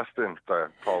back Justin. I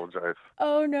apologize.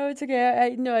 Oh, no, it's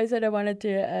okay. I said I wanted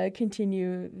to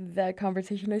continue that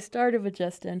conversation I started with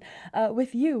Justin.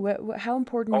 With you, how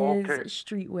important is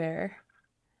streetwear?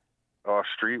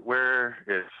 Streetwear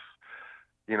is,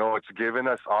 it's given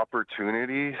us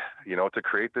opportunity, to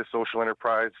create this social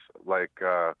enterprise like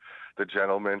the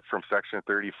gentleman from Section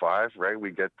 35, right?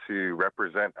 We get to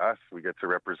represent us. We get to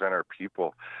represent our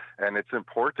people. And it's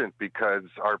important because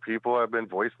our people have been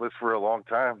voiceless for a long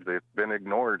time. They've been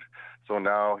ignored. So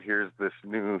now here's this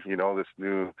new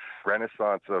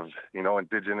renaissance of,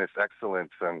 Indigenous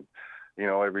excellence and,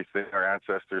 everything our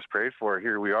ancestors prayed for.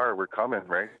 Here we are, we're coming,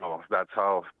 right? So that's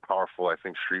how powerful I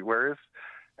think streetwear is.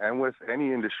 And with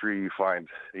any industry you find,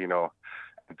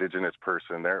 Indigenous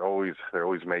person, they're always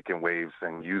making waves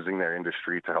and using their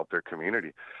industry to help their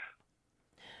community.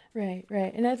 Right.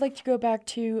 And I'd like to go back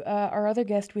to our other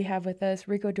guest we have with us,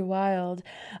 Rico DeWild.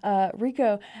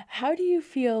 Rico, how do you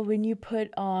feel when you put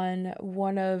on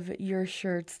one of your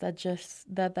shirts that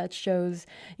shows,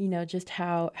 just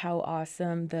how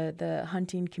awesome the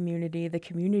hunting community, the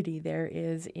community there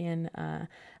is in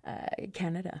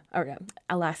Canada, or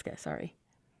Alaska, sorry.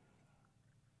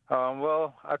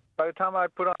 By the time I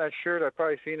put on that shirt, I've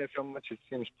probably seen it so much it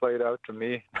seems played out to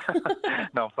me.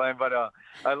 No, I'm playing, but I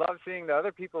love seeing the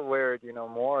other people wear it,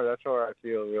 more. That's where I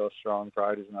feel real strong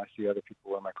pride is when I see other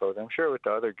people wear my clothes. I'm sure with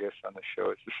the other guests on the show,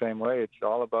 it's the same way. It's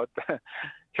all about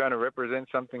trying to represent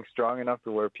something strong enough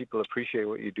to where people appreciate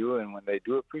what you do, and when they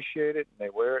do appreciate it and they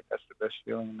wear it, that's the best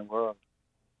feeling in the world.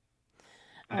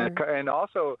 And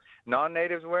also,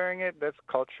 non-natives wearing it, that's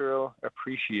cultural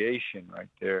appreciation right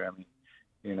there. I mean,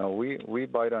 we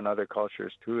bite on other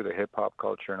cultures too, the hip-hop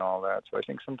culture and all that. So I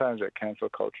think sometimes that cancel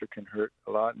culture can hurt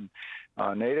a lot. And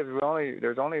natives,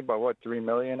 there's only about 3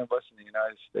 million of us in the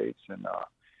United States, and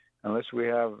unless we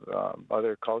have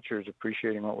other cultures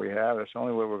appreciating what we have, that's the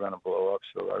only way we're going to blow up.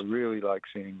 So I really like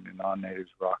seeing the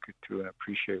non-natives rock it too and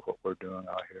appreciate what we're doing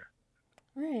out here.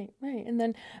 Right. And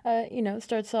then,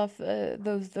 starts off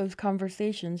those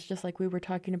conversations, just like we were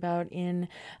talking about in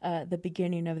the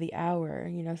beginning of the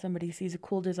hour. Somebody sees a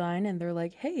cool design and they're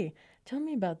like, hey, tell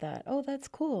me about that. Oh, that's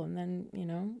cool. And then,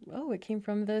 it came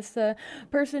from this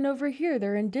person over here.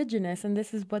 They're Indigenous, and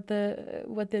this is what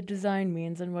the design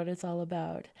means and what it's all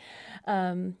about.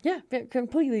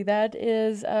 Completely. That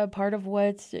is part of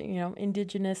what,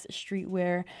 Indigenous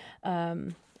streetwear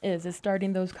is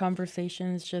starting those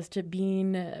conversations, just to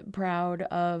being proud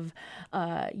of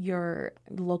your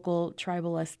local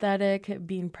tribal aesthetic,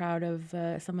 being proud of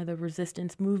some of the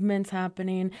resistance movements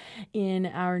happening in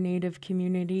our Native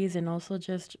communities, and also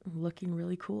just looking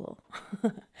really cool.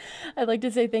 I'd like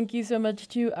to say thank you so much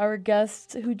to our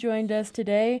guests who joined us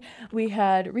today. We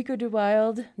had Rico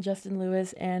DeWild, Justin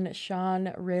Lewis, and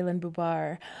Sean Raylan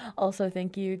Bubar. Also,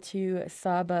 thank you to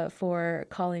Saba for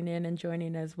calling in and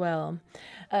joining as well.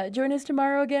 Join us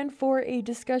tomorrow again for a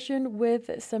discussion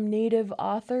with some Native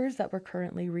authors that we're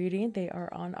currently reading. They are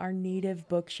on our Native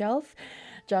bookshelf,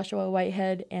 Joshua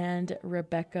Whitehead and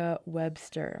Rebecca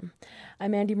Webster.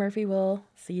 I'm Andy Murphy. We'll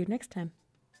see you next time.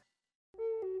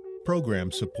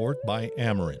 Program support by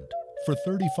Amarant. For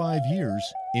 35 years,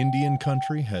 Indian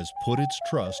Country has put its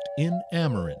trust in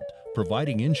Amarant,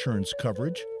 providing insurance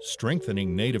coverage,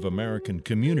 strengthening Native American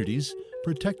communities,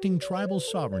 protecting tribal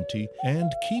sovereignty,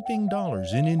 and keeping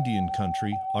dollars in Indian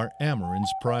Country are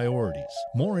Amarant's priorities.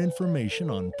 More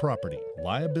information on property,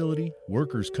 liability,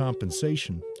 workers'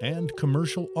 compensation, and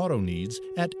commercial auto needs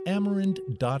at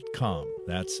amarant.com.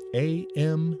 That's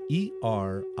AMERIND.com.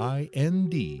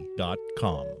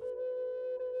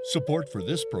 Support for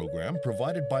this program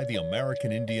provided by the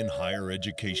American Indian Higher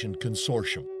Education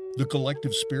Consortium, the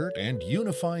collective spirit and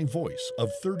unifying voice of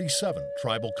 37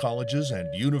 tribal colleges and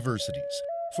universities.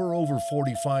 For over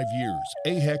 45 years,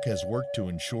 AHEC has worked to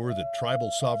ensure that tribal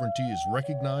sovereignty is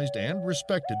recognized and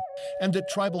respected, and that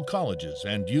tribal colleges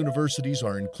and universities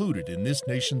are included in this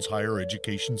nation's higher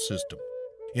education system.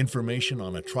 Information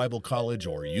on a tribal college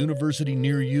or university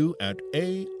near you at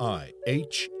aihec.org.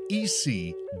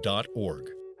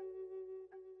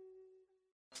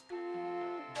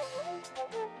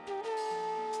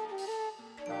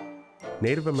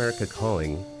 Native America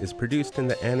Calling is produced in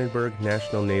the Annenberg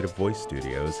National Native Voice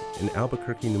Studios in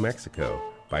Albuquerque, New Mexico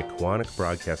by Koahnic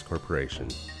Broadcast Corporation,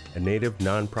 a Native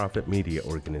nonprofit media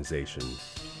organization.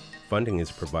 Funding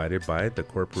is provided by the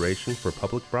Corporation for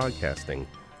Public Broadcasting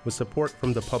with support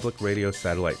from the Public Radio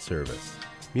Satellite Service.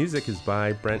 Music is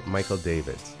by Brent Michael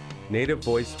Davids. Native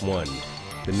Voice One,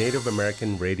 the Native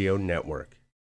American Radio Network.